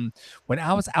 when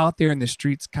I was out there in the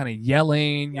streets kind of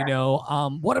yelling,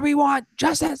 what do we want?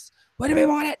 Justice. What do we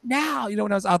want it now?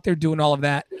 When I was out there doing all of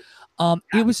that,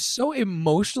 it was so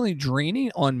emotionally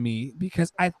draining on me,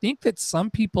 because I think that some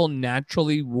people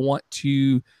naturally want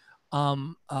to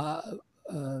um, uh,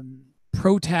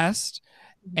 protest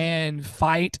and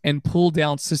fight and pull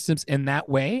down systems in that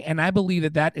way. And I believe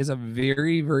that that is a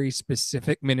very, very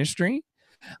specific ministry.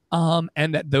 And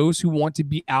that those who want to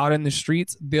be out in the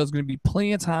streets, there's going to be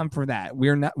plenty of time for that.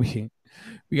 We're not, we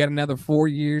got another 4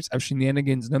 years of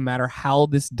shenanigans, no matter how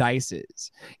this dice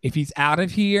is. If he's out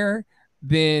of here,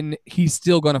 then he's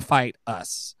still going to fight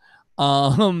us.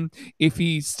 If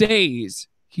he stays,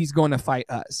 he's going to fight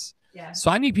us. Yeah.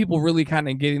 So I need people really kind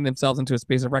of getting themselves into a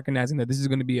space of recognizing that this is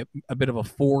going to be a bit of a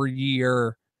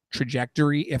 4-year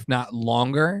trajectory, if not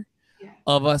longer, Yeah.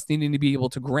 of us needing to be able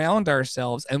to ground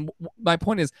ourselves. And my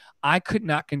point is, I could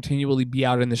not continually be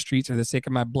out in the streets for the sake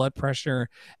of my blood pressure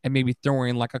and maybe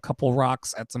throwing like a couple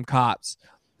rocks at some cops.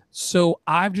 So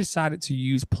I've decided to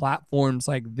use platforms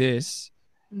like this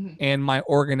and my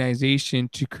organization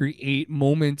to create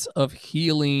moments of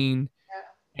healing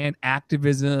and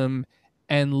activism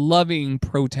and loving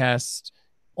protest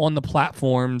on the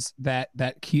platforms that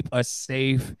keep us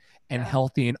safe and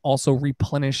healthy, and also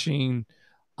replenishing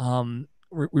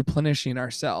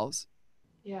ourselves.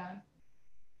 Yeah.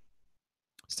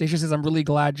 Stacia says, I'm really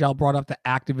glad y'all brought up the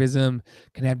activism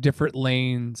can have different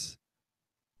lanes.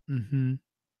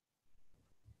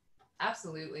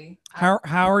 Absolutely. How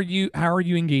are you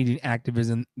engaging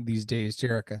activism these days,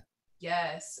 Jerica?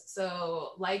 Yes.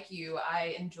 So, like you,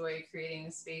 I enjoy creating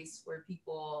a space where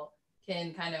people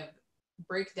can kind of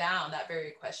break down that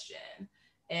very question.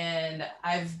 And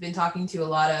I've been talking to a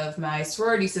lot of my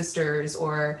sorority sisters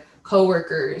or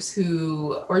coworkers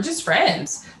who, or just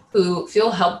friends who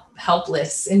feel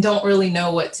helpless and don't really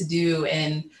know what to do.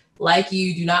 And like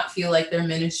you, do not feel like their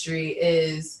ministry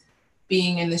is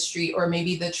being in the street, or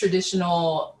maybe the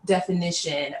traditional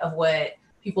definition of what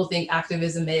people think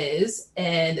activism is,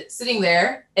 and sitting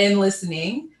there and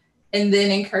listening and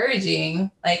then encouraging,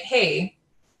 like, hey,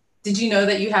 did you know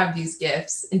that you have these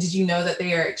gifts? And did you know that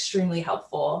they are extremely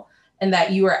helpful, and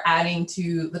that you are adding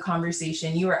to the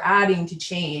conversation? You are adding to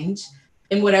change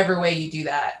in whatever way you do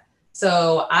that.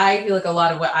 So I feel like a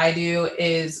lot of what I do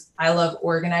is I love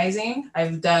organizing.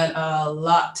 I've done a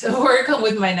lot of work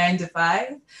with my 9 to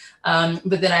 5,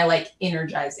 but then I like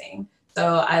energizing.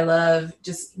 So I love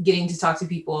just getting to talk to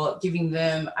people, giving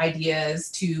them ideas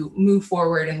to move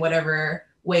forward in whatever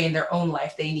way in their own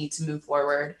life they need to move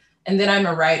forward. And then I'm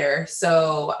a writer,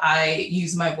 so I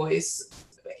use my voice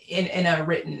in a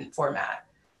written format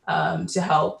to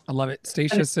help. I love it.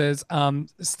 Stacia says,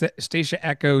 Stacia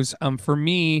echoes, for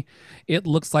me, it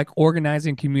looks like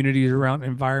organizing communities around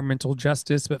environmental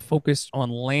justice, but focused on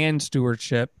land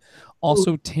stewardship,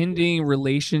 also tending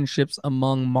relationships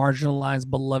among marginalized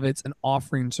beloveds and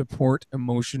offering support,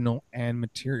 emotional and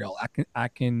material. I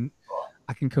can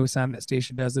co-sign that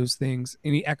Stacia does those things.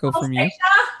 Any echo from you?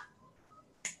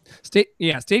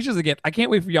 Stasia's a gift. I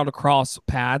can't wait for y'all to cross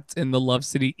paths in the Love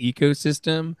City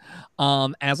ecosystem.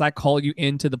 As I call you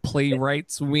into the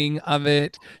playwrights wing of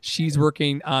it, she's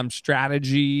working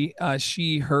strategy.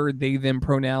 She, her, they, them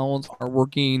pronouns are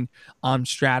working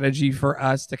strategy for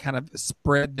us to kind of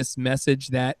spread this message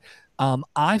that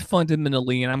I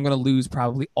fundamentally, and I'm going to lose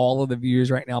probably all of the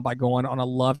viewers right now by going on a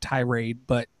love tirade,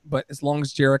 but as long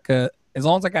as I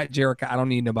got Jerica, I don't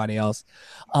need nobody else.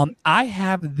 I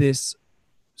have this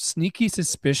sneaky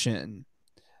suspicion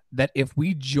that if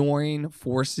we join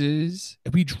forces,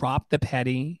 if we drop the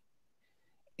petty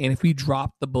and if we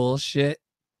drop the bullshit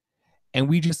and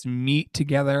we just meet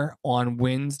together on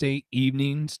Wednesday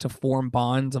evenings to form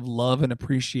bonds of love and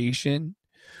appreciation,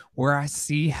 where I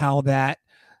see how that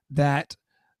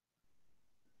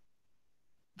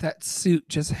suit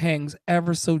just hangs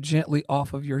ever so gently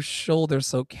off of your shoulder,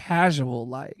 so casual,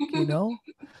 like, you know,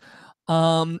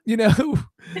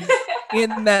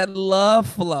 in that love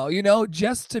flow,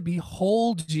 just to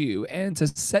behold you and to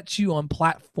set you on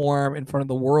platform in front of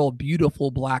the world,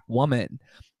 beautiful Black woman.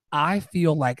 I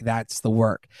feel like that's the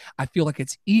work. I feel like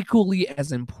it's equally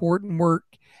as important work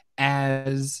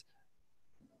as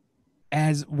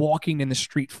walking in the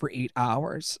street for 8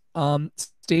 hours.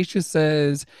 Stacia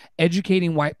says,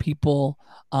 educating white people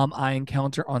I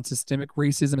encounter on systemic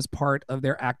racism as part of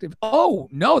their active. Oh,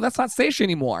 no, that's not Stacia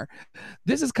anymore.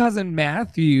 This is cousin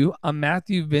Matthew,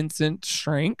 Matthew Vincent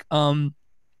Schrank.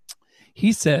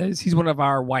 He says he's one of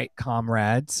our white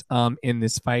comrades in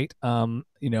this fight,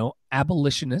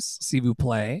 abolitionists, s'il vous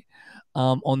plaît,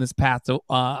 on this path to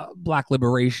Black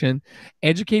liberation,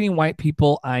 educating white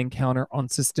people I encounter on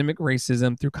systemic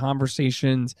racism through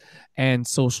conversations and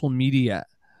social media.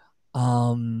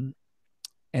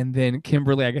 And then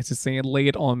Kimberly, I guess, is saying, lay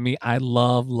it on me. I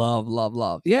love, love, love,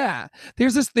 love. Yeah.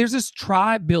 There's this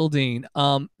tribe building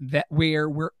that where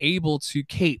we're able to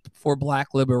cape for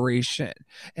Black liberation,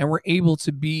 and we're able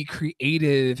to be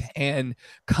creative and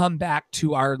come back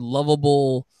to our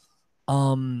lovable, I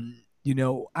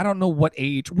don't know what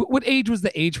age. What age was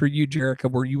the age for you,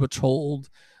 Jerica, where you were told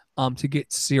to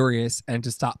get serious and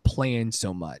to stop playing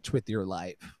so much with your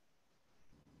life?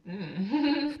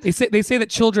 They say that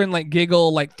children like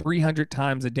giggle like 300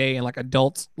 times a day, and like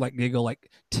adults like giggle like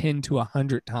 10 to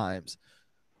 100 times.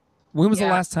 When was the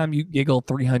last time you giggled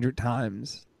 300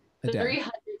 times a day?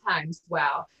 300 times.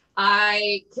 Wow.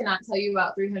 I cannot tell you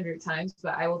about 300 times,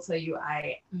 but I will tell you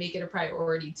I make it a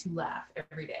priority to laugh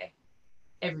every day.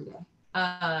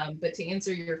 But to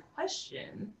answer your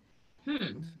question,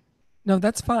 No,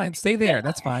 that's fine. Stay there.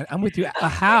 That's fine. I'm with you.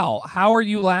 How are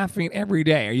you laughing every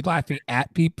day? Are you laughing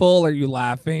at people? Are you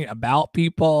laughing about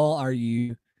people? Are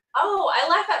you? Oh, I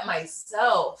laugh at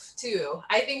myself too.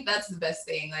 I think that's the best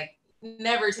thing. Like,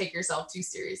 never take yourself too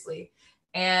seriously.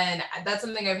 And that's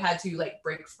something I've had to like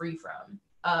break free from.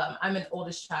 I'm an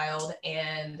oldest child,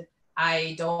 and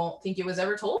I don't think it was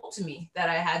ever told to me that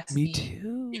I had to be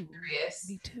serious.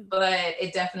 Me too. But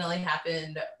it definitely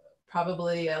happened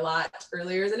probably a lot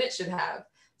earlier than it should have.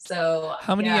 So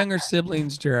how many younger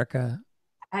siblings, Jerica?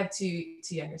 I have two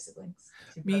younger siblings.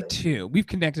 Me too. We've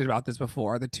connected about this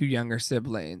before, the 2 younger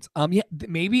siblings.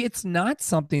 Maybe it's not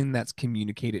something that's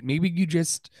communicated. Maybe you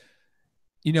just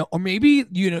or maybe,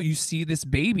 you see this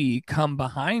baby come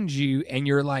behind you and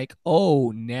you're like,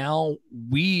 oh, now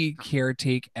we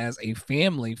caretake as a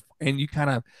family. And you kind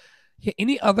of,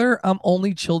 any other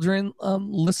only children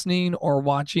listening or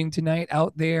watching tonight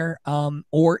out there?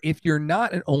 Or if you're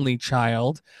not an only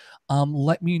child,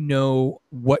 let me know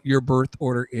what your birth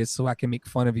order is so I can make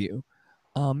fun of you.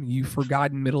 You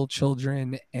forgotten middle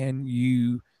children and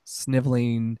you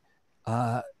sniveling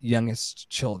youngest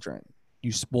children.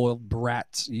 You spoiled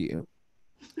brats, you.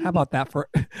 How about that for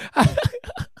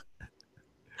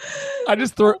I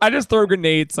just throw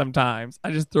grenades sometimes. I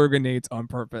just throw grenades on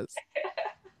purpose.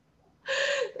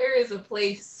 There is a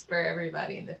place for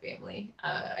everybody in the family.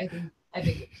 I think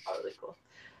it's probably cool.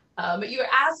 But you were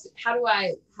asked, how do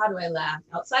I laugh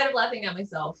outside of laughing at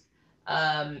myself?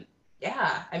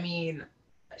 Yeah, I mean,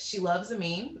 she loves a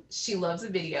meme. She loves a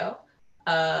video.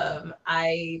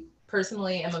 I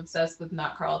personally am obsessed with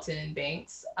Not Carlton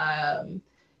Banks.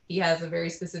 He has a very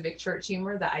specific church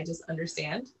humor that I just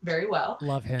understand very well.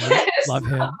 Love him. Love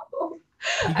him.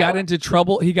 He got into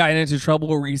trouble. He got into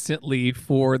trouble recently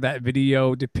for that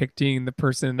video depicting the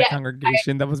person in the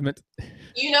congregation that was meant.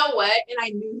 You know what? And I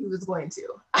knew he was going to.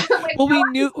 Like, well, we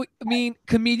knew. I mean,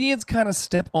 comedians kind of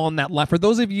step on that line. For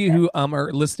those of you who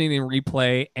are listening in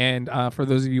replay, and for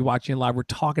those of you watching live, we're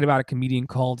talking about a comedian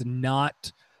called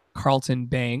Not Carlton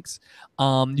Banks.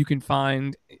 You can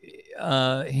find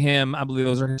him, I believe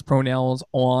those are his pronouns,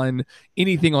 on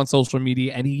anything on social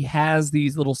media, and he has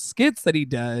these little skits that he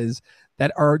does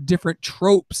that are different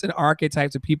tropes and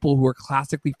archetypes of people who are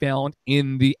classically found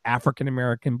in the African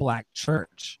American Black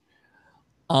church.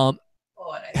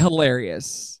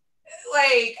 Hilarious.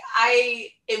 Like, I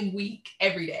am weak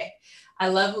every day. I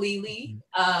love Lily.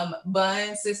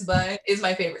 Bun, Sis Bun is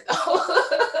my favorite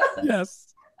though.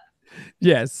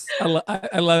 Yes, I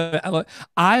love it.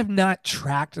 I've not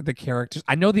tracked the characters.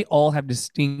 I know they all have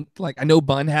distinct, like, I know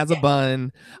Bun has a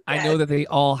bun. I know that they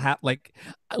all have, like,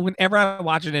 whenever I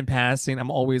watch it in passing, I'm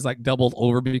always like doubled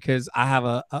over because I have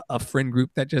a friend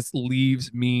group that just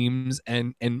leaves memes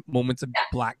and moments of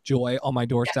Black joy on my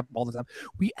doorstep all the time.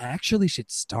 We actually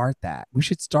should start that. We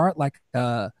should start like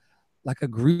a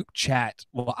group chat.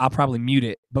 Well, I'll probably mute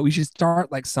it, but we should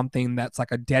start like something that's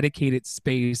like a dedicated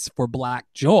space for Black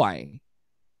joy.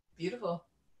 Beautiful.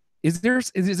 Is there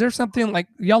something, like,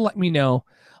 y'all let me know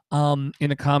in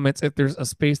the comments if there's a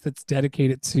space that's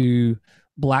dedicated to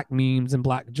Black memes and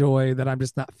Black joy that I'm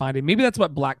just not finding. Maybe that's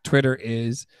what Black Twitter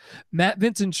is. Matt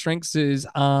Vincent Strength says,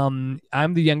 I'm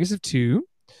the youngest of two.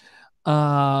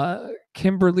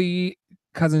 Kimberly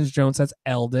Cousins Jones says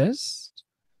eldest.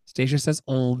 Stacia says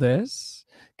oldest.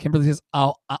 Kimberly says,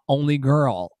 only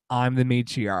girl. I'm the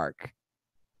matriarch.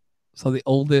 So the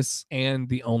oldest and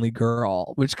the only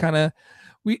girl, which kind of,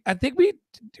 I think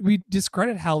we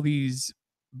discredit how these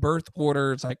birth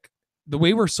orders, like the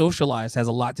way we're socialized, has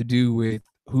a lot to do with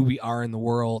who we are in the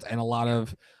world and a lot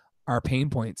of our pain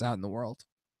points out in the world.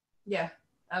 Yeah,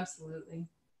 absolutely.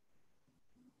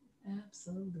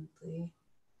 Absolutely.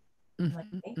 Like,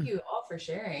 thank you all for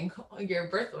sharing your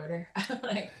birth order.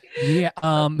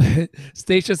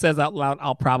 Stacia says out loud,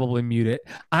 I'll probably mute it.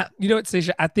 You know what,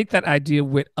 Stacia? I think that idea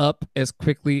went up as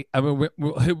quickly.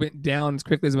 It went down as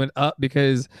quickly as it went up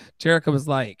because Jerica was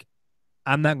like,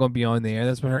 I'm not going to be on there.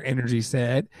 That's what her energy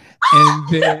said. And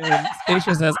then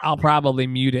Stacia says, I'll probably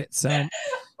mute it. So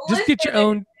just get your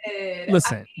own.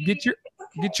 Listen, get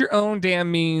your own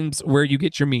damn memes where you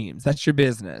get your memes. That's your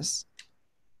business.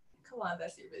 Come on,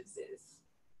 that's your business.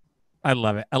 I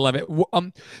love it. I love it.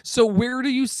 So where do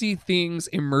you see things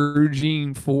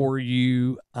emerging for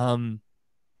you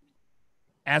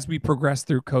as we progress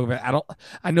through COVID?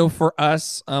 I know for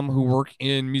us who work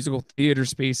in musical theater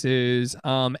spaces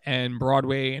and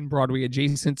Broadway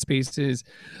adjacent spaces,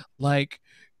 like,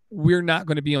 we're not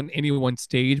going to be on anyone's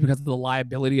stage because of the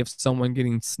liability of someone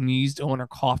getting sneezed on or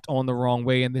coughed on the wrong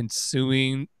way and then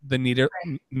suing the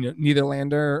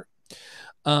Netherlander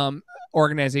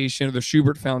organization or the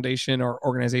Schubert Foundation or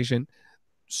organization.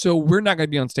 So we're not going to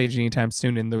be on stage anytime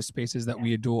soon in those spaces that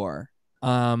we adore.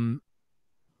 I'm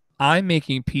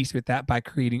making peace with that by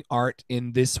creating art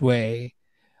in this way.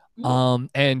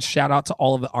 And shout out to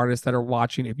all of the artists that are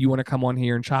watching. If you want to come on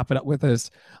here and chop it up with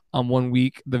us 1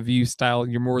 week, the View style,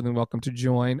 you're more than welcome to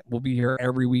join. We'll be here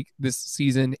every week. This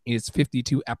season is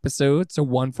 52 episodes, so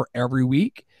one for every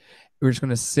week. We're just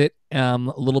going to sit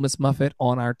Little Miss Muffet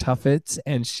on our tuffets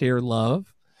and share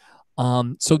love.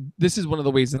 So this is one of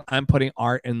the ways that I'm putting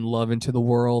art and love into the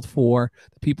world for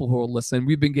the people who will listen.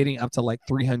 We've been getting up to like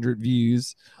 300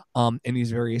 views in these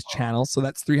various channels. So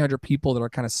that's 300 people that are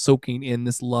kind of soaking in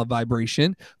this love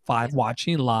vibration. 5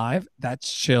 watching live.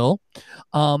 That's chill.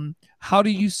 how do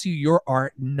you see your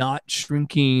art not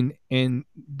shrinking and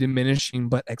diminishing,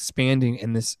 but expanding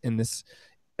in this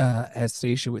as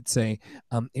Stacia would say,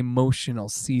 emotional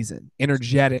season,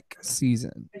 energetic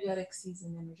season? Energetic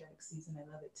season, energetic season. I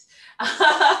love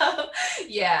it.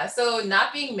 Yeah. So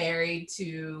not being married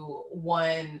to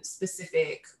one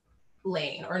specific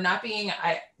lane, or not being,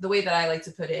 the way that I like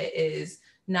to put it is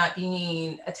not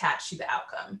being attached to the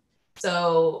outcome.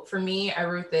 So for me, I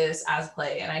wrote this as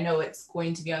play, and I know it's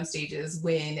going to be on stages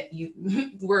when you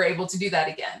were able to do that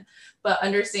again. But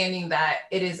understanding that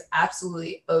it is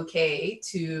absolutely okay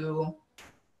to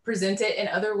present it in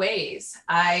other ways.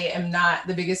 I am not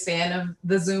the biggest fan of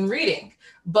the Zoom reading,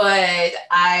 but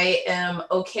I am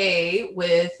okay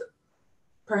with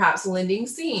perhaps lending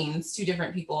scenes to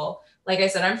different people. Like I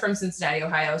said, I'm from Cincinnati,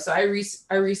 Ohio. So I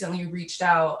recently reached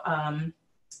out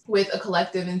with a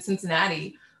collective in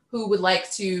Cincinnati who would like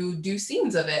to do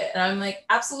scenes of it. And I'm like,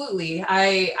 absolutely.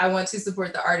 I want to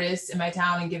support the artists in my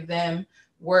town and give them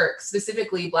work,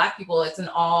 specifically Black people. It's an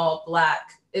all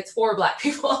Black, it's for Black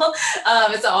people.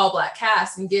 It's an all Black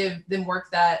cast, and give them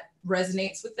work that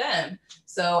resonates with them.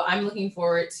 So I'm looking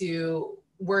forward to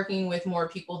working with more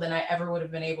people than I ever would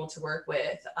have been able to work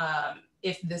with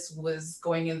if this was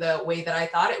going in the way that I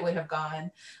thought it would have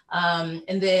gone.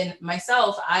 And then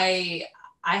myself, I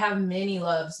have many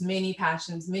loves, many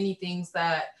passions, many things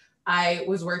that I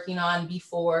was working on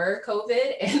before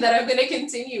COVID and that I'm going to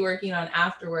continue working on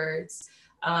afterwards.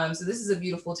 So this is a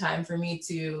beautiful time for me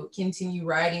to continue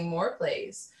writing more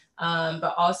plays,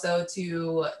 but also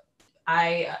to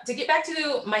get back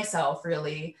to myself,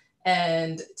 really,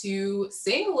 and to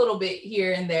sing a little bit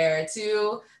here and there,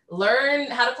 to learn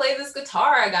how to play this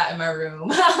guitar I got in my room,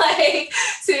 like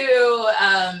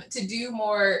to do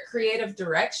more creative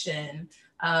direction.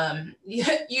 You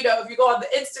know, if you go on the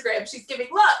Instagram, she's giving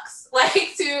looks,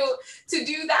 like to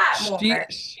do that more.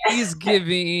 She's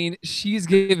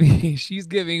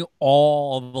giving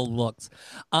all the looks.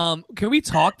 Can we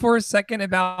talk for a second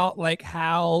about like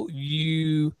how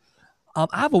you I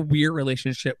have a weird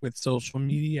relationship with social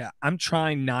media. I'm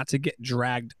trying not to get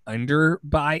dragged under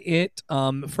by it.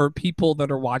 For people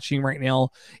that are watching right now,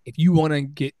 if you want to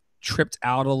get tripped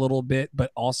out a little bit,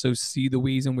 but also see the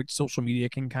ways in which social media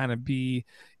can kind of be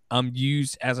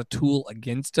used as a tool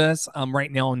against us.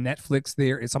 Right now on Netflix,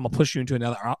 I'm gonna push you into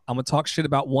another. I'm gonna talk shit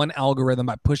about one algorithm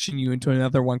by pushing you into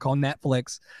another one called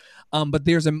Netflix. But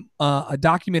there's a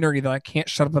documentary that I can't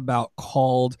shut up about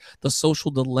called The Social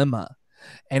Dilemma.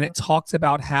 And it talks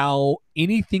about how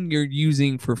anything you're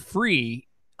using for free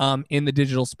in the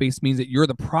digital space means that you're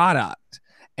the product,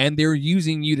 and they're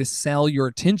using you to sell your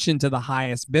attention to the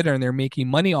highest bidder, and they're making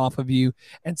money off of you.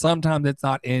 And sometimes it's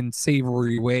not in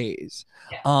savory ways.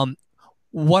 Yeah.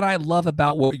 What I love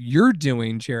about what you're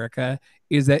doing, Jerica,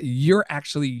 is that you're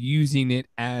actually using it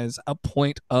as a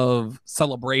point of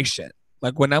celebration.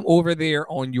 Like when I'm over there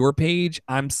on your page,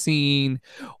 I'm seeing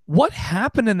what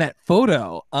happened in that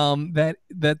photo, that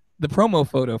the promo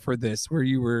photo for this, where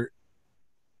you were.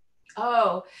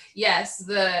 Oh, yes.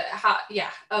 Yeah.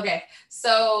 Okay.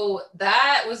 So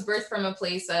that was birthed from a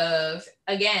place of,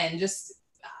 again, just,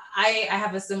 I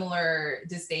have a similar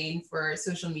disdain for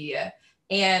social media.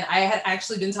 And I had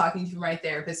actually been talking to my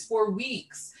therapist for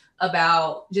weeks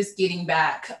about just getting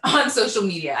back on social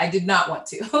media. I did not want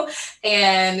to.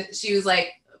 And she was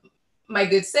like, my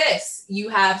good sis, you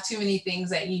have too many things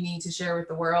that you need to share with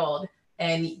the world.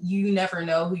 And you never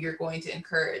know who you're going to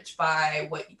encourage by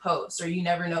what you post, or you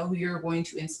never know who you're going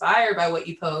to inspire by what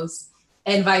you post,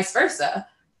 and vice versa.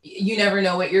 You never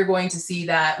know what you're going to see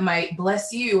that might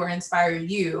bless you or inspire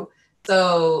you.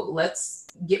 So let's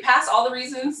get past all the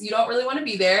reasons you don't really want to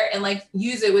be there, and like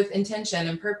use it with intention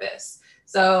and purpose.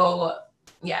 So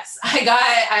yes,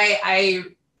 I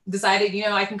decided,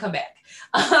 I can come back.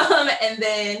 And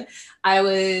then I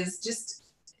was just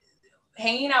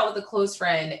hanging out with a close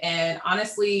friend, and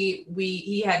honestly,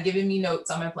 he had given me notes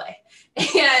on my play,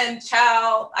 and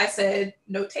I said,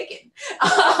 note taken.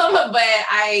 But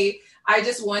I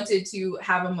just wanted to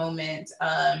have a moment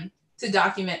to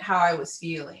document how I was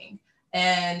feeling.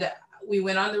 And we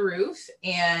went on the roof,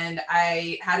 and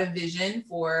I had a vision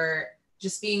for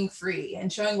just being free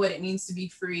and showing what it means to be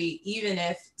free, even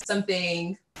if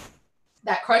something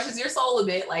that crushes your soul a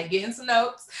bit, like getting some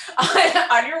notes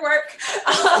on your work.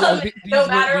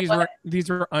 These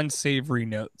were unsavory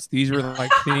notes. These were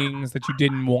like things that you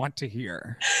didn't want to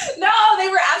hear. No, they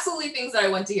were absolutely things that I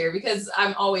want to hear, because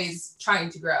I'm always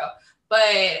trying to grow.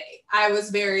 But I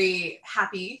was very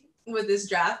happy with this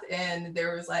draft, and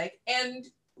there was like, and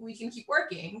we can keep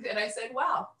working. And I said,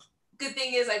 wow, good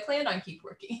thing is I plan on keep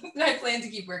working. I plan to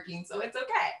keep working, so it's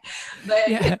okay. But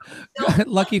Yeah. still,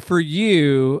 Lucky for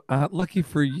you. Lucky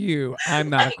for you. I'm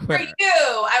not a lucky for quitter. you,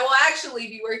 I will actually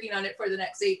be working on it for the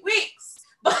next 8 weeks.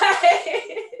 But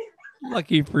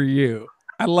Lucky for you.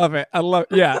 I love it. I love.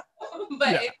 Yeah. but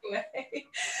Yeah. anyway,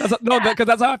 That's no, because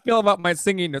that's how I feel about my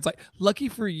singing. It's like, lucky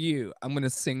for you, I'm gonna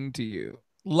sing to you.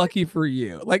 Lucky for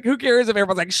you. Like, who cares if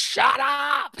everyone's like, shut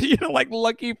up? You know, like,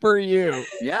 lucky for you.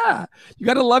 Yeah, you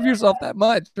got to love yourself that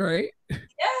much, right?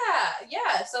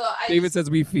 yeah. So I David just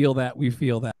says we feel that. We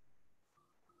feel that.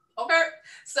 okay.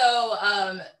 So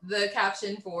the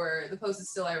caption for the post is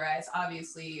 "Still I Rise,"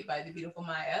 obviously by the beautiful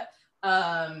Maya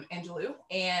Angelou,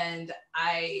 and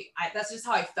I that's just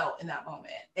how I felt in that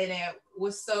moment, and it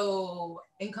was so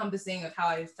encompassing of how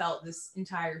I felt this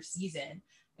entire season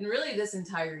and really this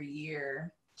entire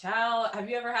year. Child, have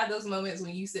you ever had those moments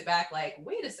when you sit back like,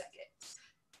 wait a second?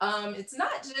 It's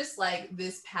not just like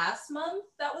this past month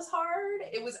that was hard.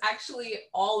 It was actually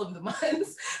all of the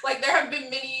months. Like there have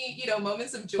been many,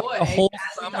 moments of joy The whole as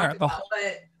we summer, talked about,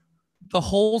 but the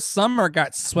whole summer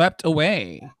got swept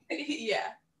away.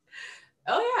 yeah.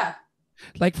 Oh yeah.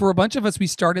 Like for a bunch of us, we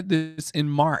started this in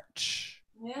March.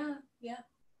 Yeah.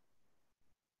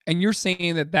 And you're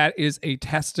saying that that is a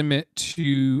testament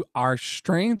to our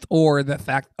strength, or the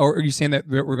fact, or are you saying that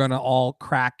we're going to all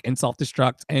crack and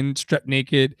self-destruct and strip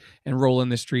naked and roll in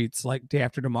the streets like day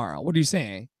after tomorrow? What are you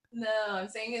saying? No, I'm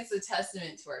saying it's a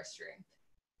testament to our strength.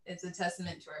 It's a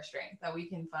testament to our strength that we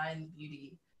can find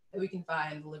beauty, that we can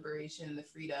find the liberation, the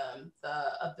freedom, the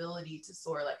ability to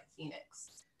soar like a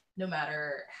phoenix, no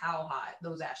matter how hot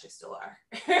those ashes still are.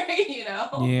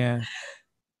 Yeah.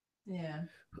 Yeah.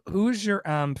 Who's your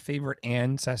favorite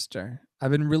ancestor?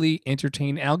 I've been really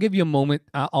entertained. I'll give you a moment.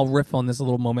 I'll riff on this a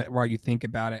little moment while you think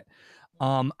about it.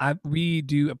 We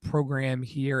do a program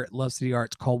here at Love City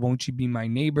Arts called "Won't You Be My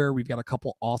Neighbor." We've got a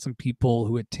couple awesome people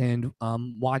who attend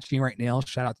watching right now.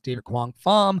 Shout out to David Kwong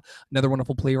Pham, another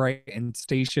wonderful playwright, and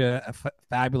Stacia, a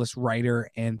fabulous writer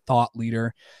and thought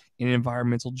leader in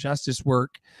environmental justice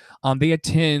work. They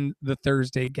attend the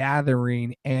Thursday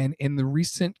gathering, and in the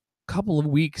recent couple of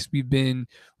weeks, we've been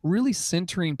really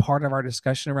centering part of our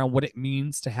discussion around what it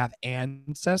means to have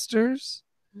ancestors.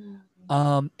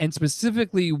 And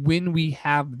specifically when we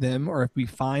have them, or if we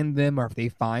find them, or if they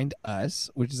find us,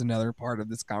 which is another part of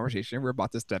this conversation we're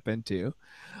about to step into.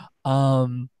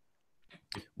 When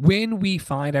we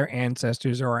find our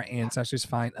ancestors or our ancestors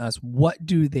find us, what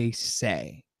do they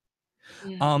say?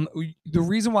 The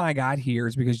reason why I got here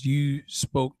is because you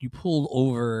pulled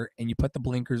over and you put the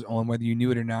blinkers on, whether you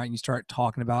knew it or not, and you start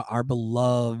talking about our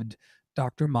beloved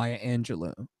Dr. Maya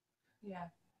Angelou. Yeah.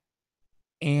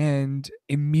 And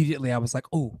immediately I was like,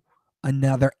 oh,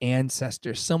 another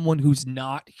ancestor, someone who's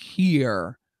not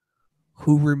here,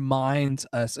 who reminds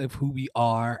us of who we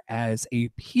are as a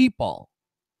people.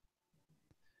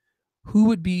 Who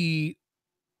would be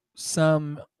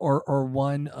some or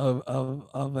one of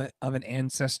an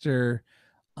ancestor,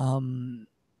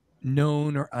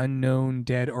 known or unknown,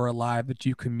 dead or alive, that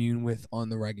you commune with on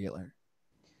the regular?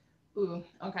 Ooh,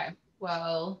 okay.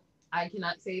 Well, I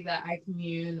cannot say that I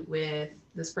commune with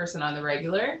this person on the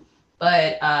regular,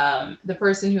 but the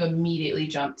person who immediately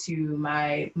jumped to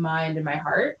my mind and my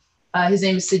heart, his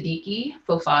name is Siddiqui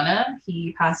Fofana.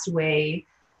 He passed away,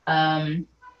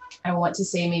 I want to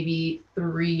say maybe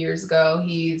 3 years ago.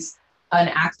 He's an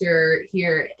actor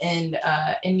here in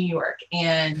New York.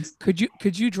 And could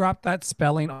you drop that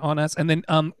spelling on us, and then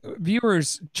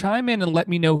viewers chime in and let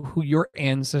me know who your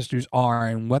ancestors are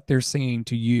and what they're saying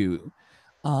to you,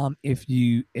 if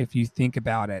you think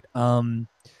about it.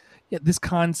 Yeah, this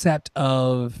concept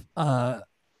of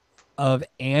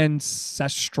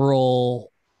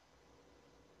ancestral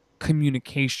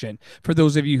communication, for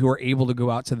those of you who are able to go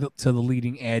out to the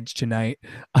leading edge tonight,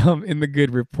 in the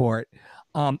Good Report.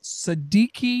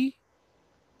 Siddiqui.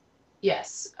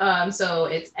 Yes. So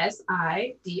it's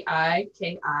Sidiki,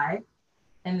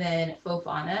 and then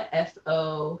Fofana,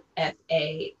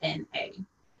 Fofana.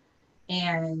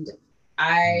 And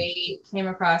I came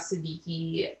across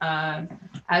Siddiqui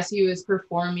as he was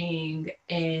performing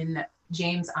in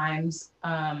James Imes'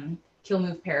 Kill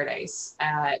Move Paradise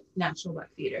at National Black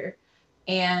Theater.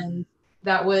 And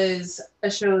that was a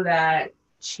show that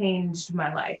changed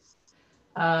my life.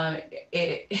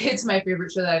 It's my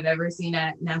favorite show that I've ever seen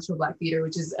at National Black Theater,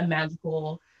 which is a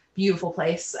magical, beautiful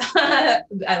place.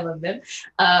 I love them.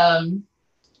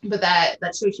 But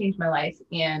that show changed my life.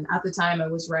 And at the time I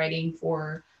was writing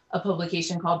for a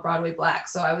publication called Broadway Black.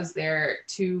 So I was there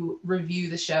to review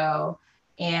the show.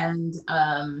 And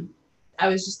I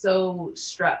was just so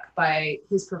struck by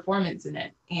his performance in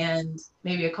it. And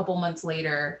maybe a couple months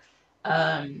later,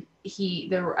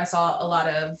 I saw a lot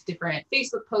of different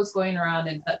Facebook posts going around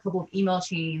and a couple of email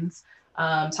chains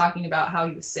talking about how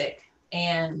he was sick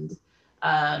and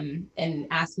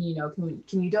asking,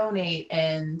 can you donate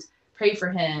and pray for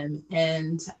him?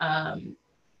 And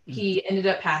he ended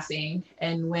up passing.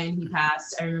 And when he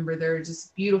passed, I remember there were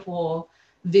just beautiful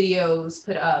videos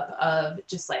put up of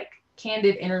just like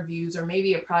candid interviews, or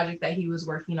maybe a project that he was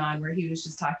working on where he was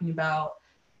just talking about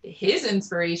his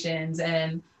inspirations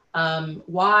and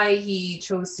why he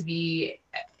chose to be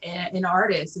an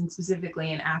artist and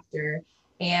specifically an actor.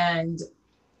 And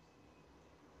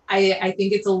I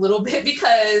think it's a little bit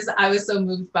because I was so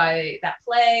moved by that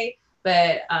play,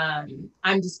 but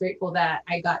I'm just grateful that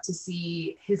I got to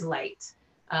see his light.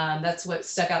 That's what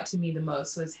stuck out to me the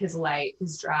most, was his light,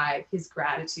 his drive, his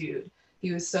gratitude.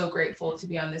 He was so grateful to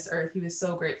be on this earth. He was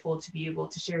so grateful to be able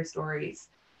to share stories.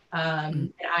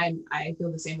 And I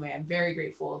feel the same way. I'm very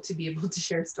grateful to be able to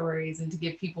share stories and to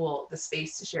give people the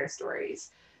space to share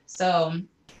stories. So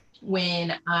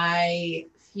when I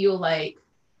feel like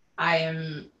I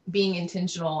am being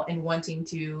intentional and wanting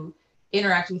to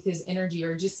interact with his energy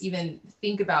or just even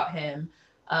think about him,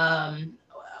 um,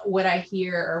 what I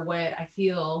hear or what I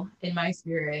feel in my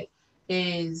spirit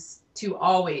is to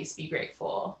always be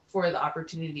grateful for the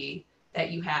opportunity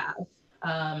that you have.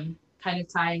 Kind of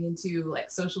tying into like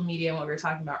social media and what we were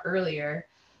talking about earlier,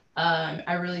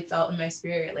 I really felt in my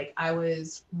spirit like I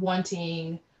was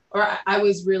wanting, or I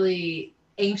was really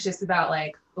anxious about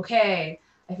like, okay,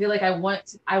 I feel like I want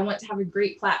to have a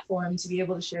great platform to be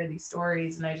able to share these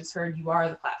stories. And I just heard you are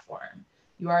the platform.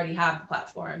 You already have the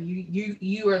platform.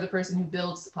 You are the person who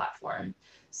builds the platform.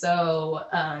 So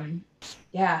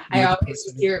yeah, I You're the always person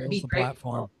just who hear builds be the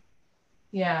grateful. platform.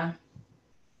 Yeah.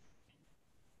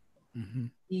 Mm-hmm.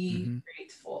 Be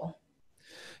grateful.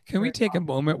 Can we take a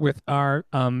moment with our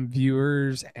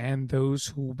viewers and those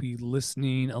who will be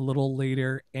listening a little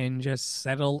later and just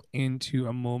settle into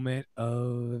a moment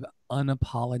of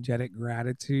unapologetic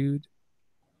gratitude?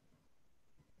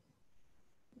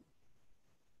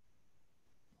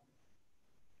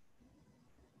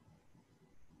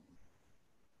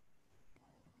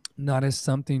 Not as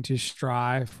something to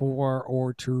strive for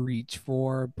or to reach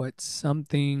for, but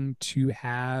something to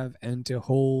have and to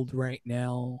hold right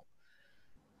now.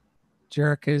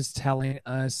 Jerica is telling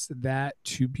us that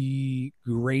to be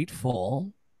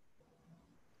grateful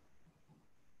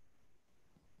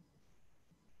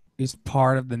is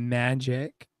part of the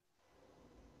magic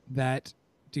that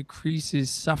decreases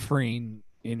suffering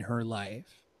in her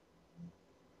life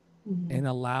and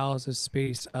allows a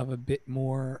space of a bit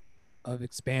more of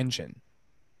expansion.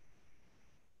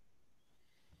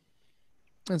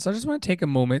 And so I just want to take a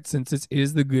moment, since this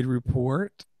is the Good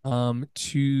Report,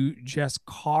 to just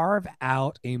carve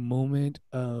out a moment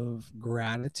of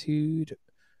gratitude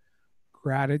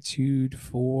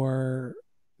for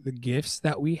the gifts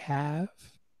that we have.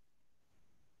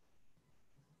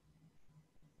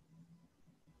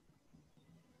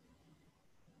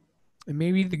 And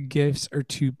maybe the gifts are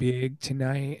too big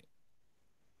tonight.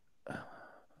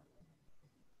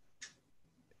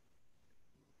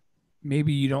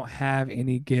 Maybe you don't have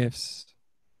any gifts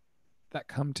that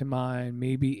come to mind.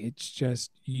 Maybe it's just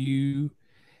you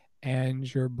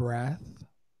and your breath.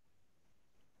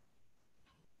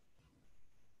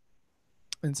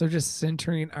 And so just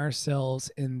centering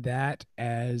ourselves in that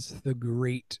as the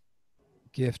great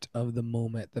gift of the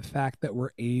moment, the fact that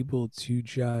we're able to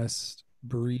just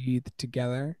breathe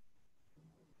together.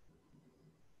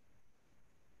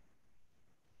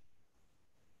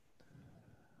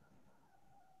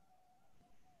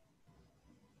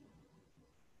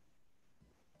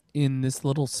 In this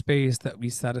little space that we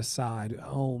set aside.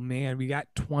 Oh man, we got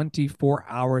 24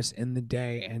 hours in the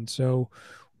day. And so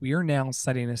we are now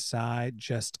setting aside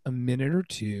just a minute or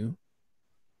two,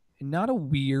 in not a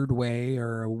weird way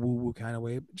or a woo woo kind of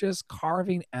way, but just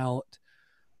carving out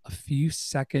a few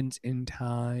seconds in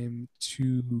time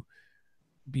to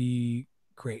be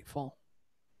grateful.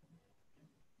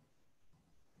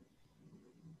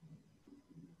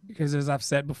 Because as I've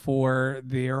said before,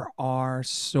 there are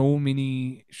so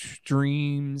many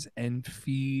streams and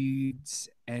feeds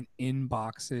and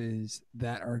inboxes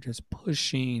that are just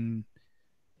pushing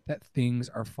that things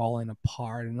are falling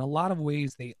apart. In a lot of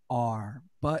ways, they are,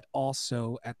 but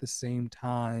also at the same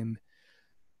time,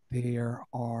 there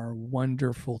are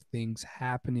wonderful things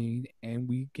happening. And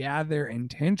we gather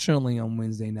intentionally on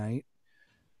Wednesday night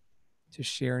to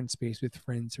share in space with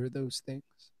friends who are those things.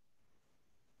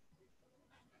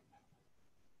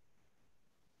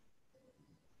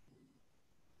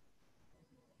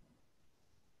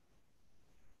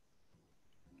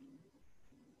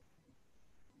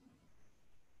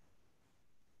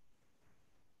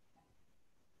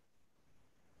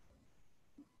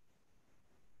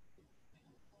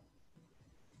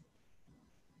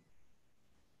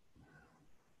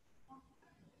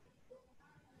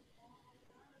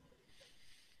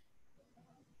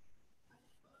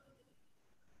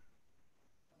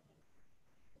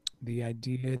 The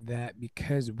idea that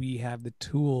because we have the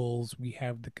tools, we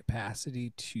have the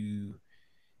capacity to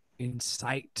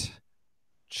incite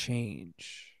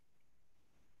change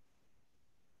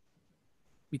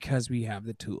because we have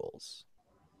the tools.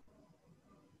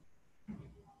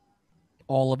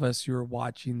 All of us who are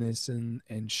watching this and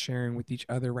sharing with each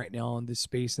other right now in this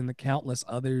space, and the countless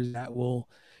others that will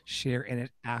share in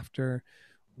it after,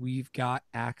 we've got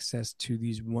access to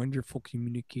these wonderful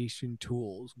communication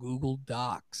tools: Google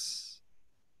Docs,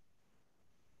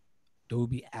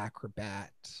 Adobe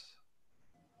Acrobat,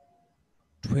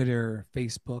 Twitter,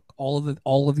 Facebook,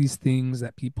 all of these things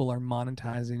that people are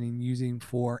monetizing and using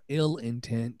for ill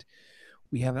intent.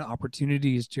 We have an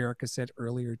opportunity, as Jerica said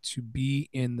earlier, to be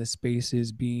in the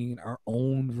spaces being our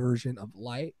own version of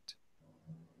light.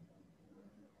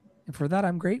 And for that,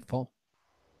 I'm grateful.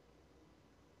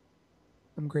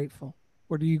 I'm grateful.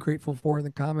 What are you grateful for in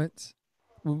the comments?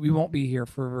 We won't be here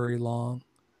for very long.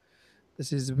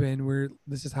 This is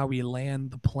how we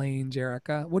land the plane,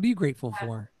 Jerica. What are you grateful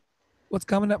for? What's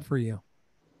coming up for you?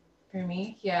 For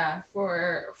me, yeah,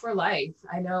 for life.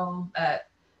 I know that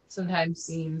sometimes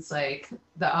seems like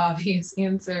the obvious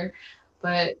answer,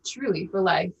 but truly for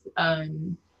life,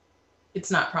 it's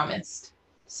not promised.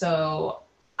 So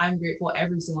I'm grateful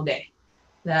every single day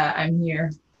that I'm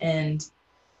here and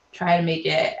try to make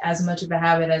it as much of a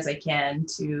habit as I can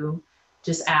to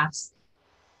just ask,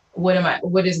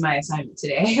 what is my assignment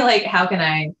today? Like how can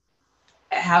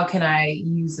I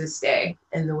use this day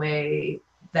in the way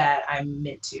that I'm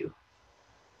meant to?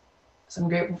 So I'm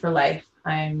grateful for life.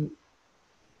 I'm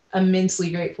immensely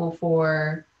grateful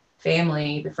for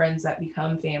family, the friends that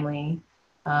become family,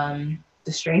 the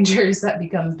strangers that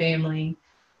become family.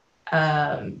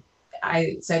 Um,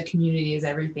 I said community is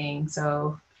everything,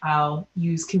 so I'll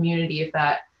use community if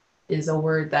that is a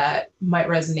word that might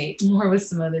resonate more with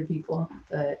some other people.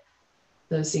 But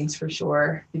those things for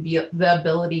sure. The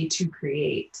ability to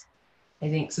create. I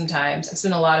think sometimes I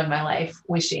spend a lot of my life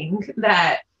wishing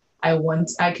that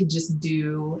I could just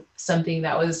do something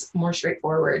that was more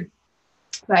straightforward.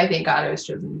 But I thank God I was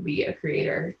chosen to be a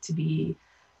creator, to be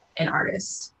an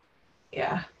artist.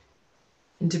 Yeah.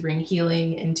 And to bring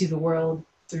healing into the world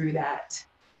through that.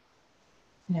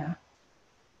 Yeah.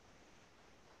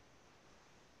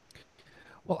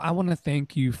 Well, I want to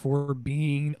thank you for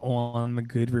being on the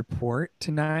Good Report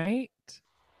tonight.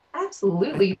 I,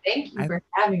 Absolutely. Thank you I, for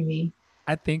having me.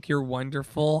 I think you're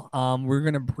wonderful. We're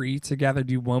gonna breathe together,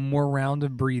 do one more round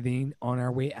of breathing on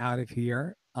our way out of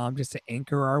here. Just to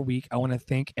anchor our week. I want to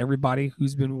thank everybody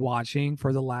who's been watching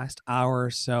for the last hour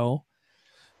or so.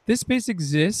 This space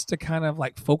exists to kind of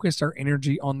like focus our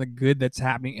energy on the good that's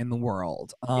happening in the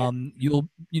world. Yeah.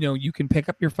 You can pick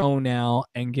up your phone now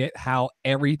and get how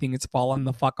everything is falling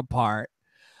the fuck apart.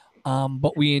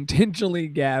 But we intentionally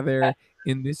gather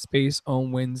in this space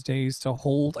on Wednesdays to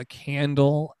hold a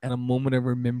candle and a moment of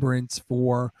remembrance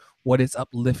for what is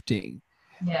uplifting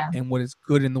Yeah. and what is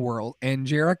good in the world. And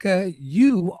Jerica,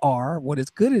 you are what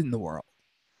is good in the world.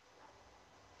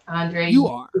 Andre, You you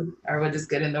are. are what is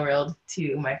good in the world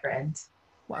too, my friend.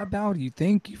 What about you?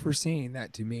 Thank you for saying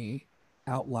that to me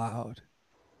out loud.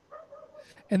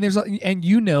 And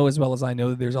you know as well as I know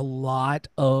that there's a lot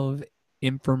of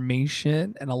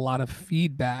information and a lot of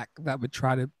feedback that would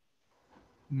try to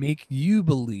make you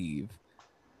believe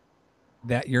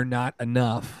that you're not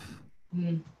enough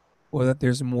Mm, or that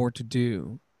there's more to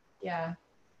do. yeah.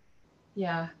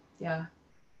 Yeah. Yeah.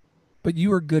 But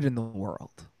you are good in the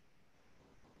world.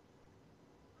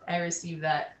 I received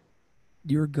that.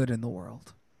 You're good in the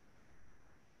world.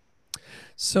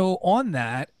 So, on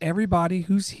that, everybody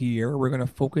who's here, we're going to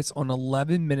focus on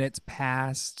 11 minutes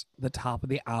past the top of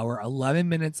the hour, 11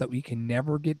 minutes that we can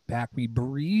never get back. We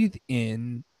breathe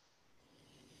in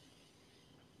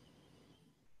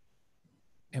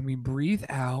and we breathe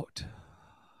out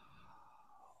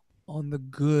on the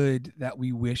good that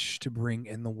we wish to bring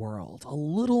in the world, a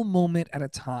little moment at a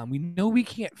time. We know we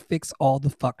can't fix all the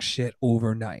fuck shit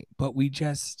overnight, but we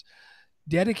just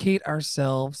dedicate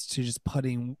ourselves to just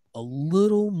putting a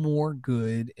little more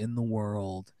good in the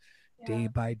world day Yeah.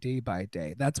 by day by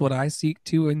day. That's what I seek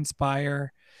to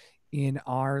inspire in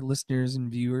our listeners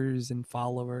and viewers and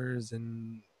followers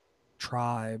and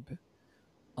tribe.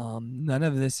 None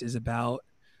of this is about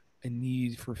a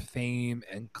need for fame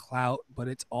and clout, but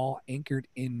it's all anchored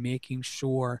in making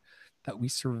sure that we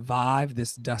survive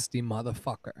this dusty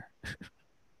motherfucker.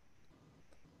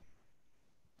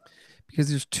 Because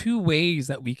there's two ways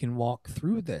that we can walk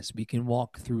through this. We can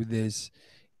walk through this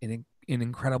in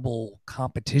incredible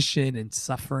competition and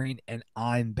suffering, and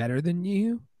I'm better than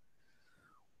you.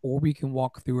 Or we can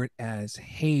walk through it as,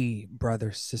 hey,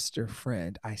 brother, sister,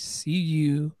 friend, I see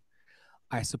you.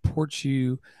 I support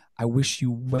you. I wish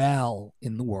you well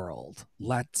in the world.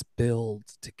 Let's build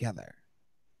together.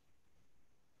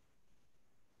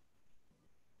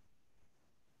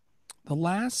 The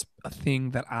last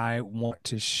thing that I want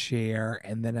to share,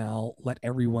 and then I'll let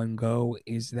everyone go,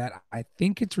 is that I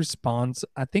think it's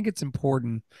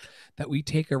important that we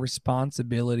take a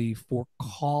responsibility for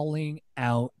calling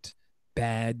out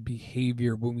bad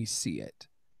behavior when we see it.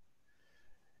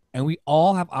 And we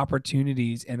all have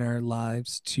opportunities in our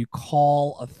lives to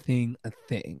call a thing a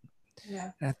thing.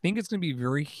 Yeah. And I think it's going to be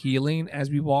very healing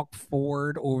as we walk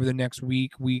forward over the next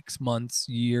weeks, months,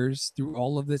 years through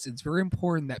all of this. It's very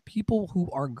important that people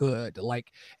who are good,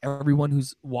 like everyone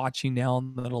who's watching now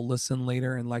and that'll listen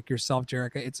later, and like yourself,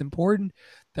 Jerica, it's important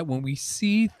that when we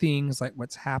see things like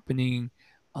what's happening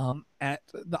at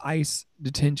the ICE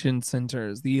detention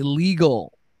centers, the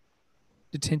illegal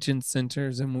detention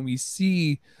centers, and when we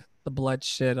see the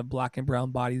bloodshed of Black and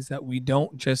brown bodies, that we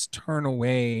don't just turn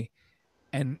away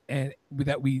and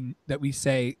that we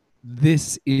say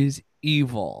this is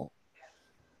evil.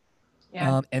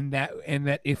 Yeah. And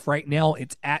that if right now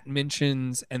it's at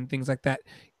mentions and things like that,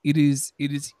 it is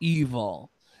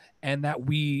evil, and that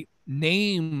we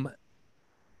name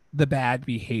the bad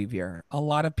behavior. A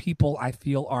lot of people, I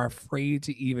feel, are afraid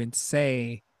to even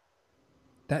say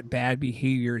that bad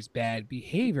behavior is bad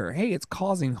behavior. Hey, it's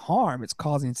causing harm, it's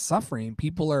causing suffering.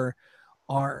 People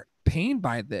are pained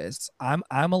by this. I'm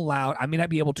allowed. I may not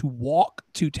be able to walk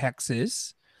to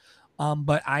Texas,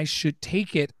 but I should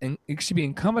take it, and it should be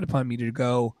incumbent upon me to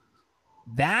go,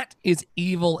 that is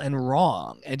evil and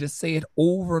wrong, and to say it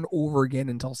over and over again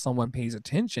until someone pays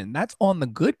attention. That's on the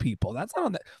good people. That's not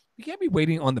on the. We can't be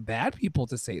waiting on the bad people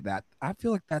to say that. I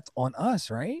feel like that's on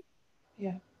us, right?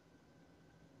 Yeah.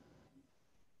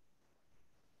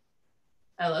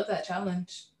 I love that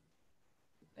challenge.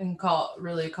 And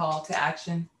really call to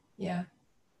action. Yeah.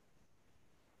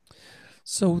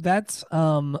 So that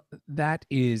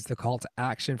is the call to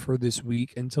action for this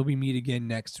week until we meet again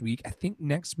next week. I think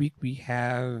next week we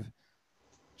have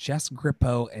Jess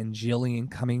Grippo and Jillian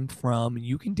coming from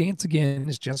You Can Dance Again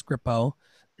as Jess Grippo.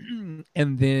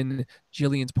 And then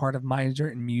Jillian's part of Minder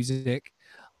and Music.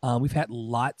 We've had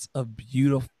lots of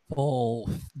beautiful,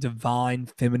 divine,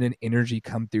 feminine energy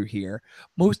come through here.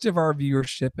 Most of our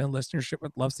viewership and listenership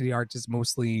with Love City Arts is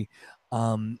mostly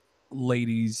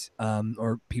ladies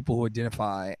or people who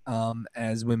identify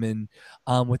as women,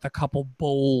 with a couple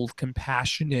bold,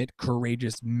 compassionate,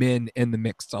 courageous men in the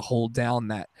mix to hold down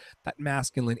that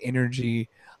masculine energy.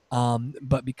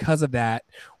 But because of that,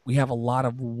 we have a lot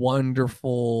of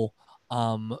wonderful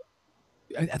I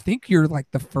think you're like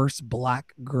the first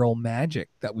Black girl magic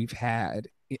that we've had.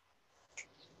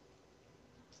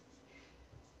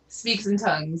 Speaks in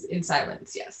tongues in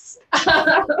silence, yes.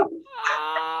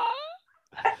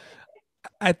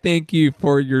 I thank you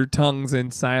for your tongues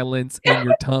in silence and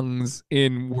your tongues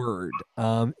in word.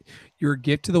 You're a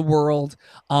gift to the world.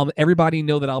 Everybody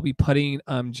know that I'll be putting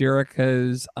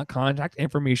Jerica's contact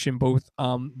information, both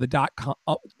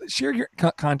share your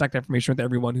contact information with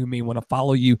everyone who may want to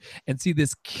follow you and see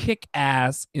this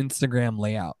kick-ass Instagram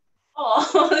layout.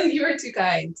 Oh, you are too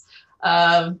kind.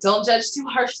 Don't judge too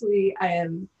harshly. I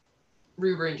am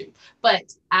ranging,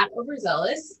 but at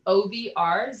Overzealous,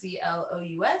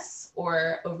 OVRZLOUS,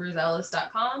 or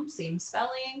overzealous.com, same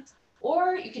spelling,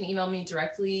 or you can email me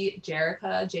directly,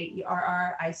 Jerica,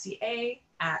 JERRICA,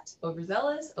 at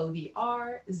Overzealous,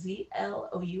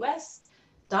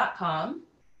 OVRZLOUS.com.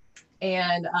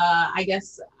 And I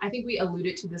think we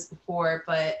alluded to this before,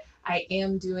 but I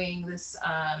am doing this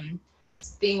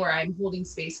thing where I'm holding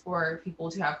space for people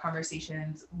to have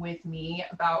conversations with me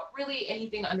about really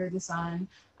anything under the sun.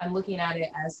 I'm looking at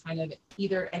it as kind of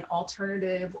either an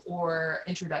alternative or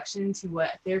introduction to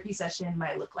what a therapy session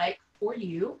might look like for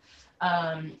you.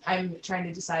 I'm trying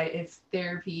to decide if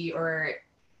therapy or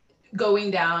going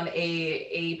down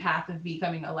a path of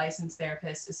becoming a licensed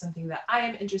therapist is something that I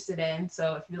am interested in.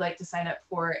 So if you'd like to sign up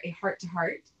for a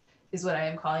heart-to-heart, is what I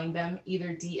am calling them, either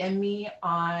DM me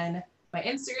on my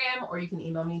Instagram, or you can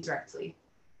email me directly.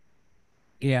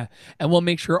 Yeah. And we'll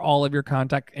make sure all of your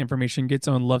contact information gets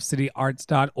on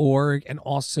lovecityarts.org. And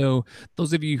also,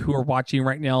 those of you who are watching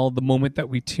right now, the moment that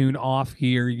we tune off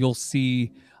here, you'll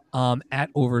see at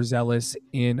Overzealous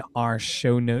in our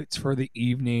show notes for the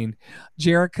evening.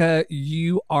 Jerica,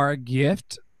 you are a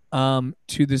gift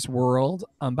to this world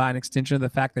by an extension of the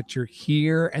fact that you're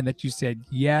here and that you said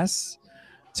yes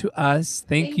to us.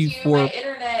 Thank you for my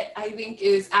internet, I think,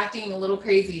 is acting a little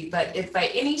crazy, but if by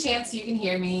any chance you can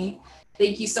hear me,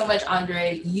 thank you so much,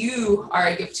 Andre. You are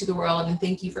a gift to the world, and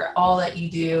thank you for all that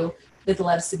you do with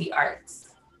Love City Arts.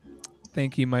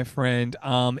 Thank you, my friend.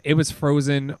 It was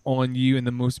frozen on you in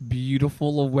the most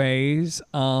beautiful of ways.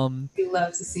 We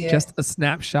love to see it. Just a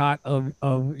snapshot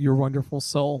of your wonderful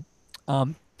soul.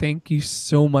 Thank you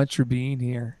so much for being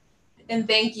here. And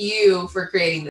thank you for creating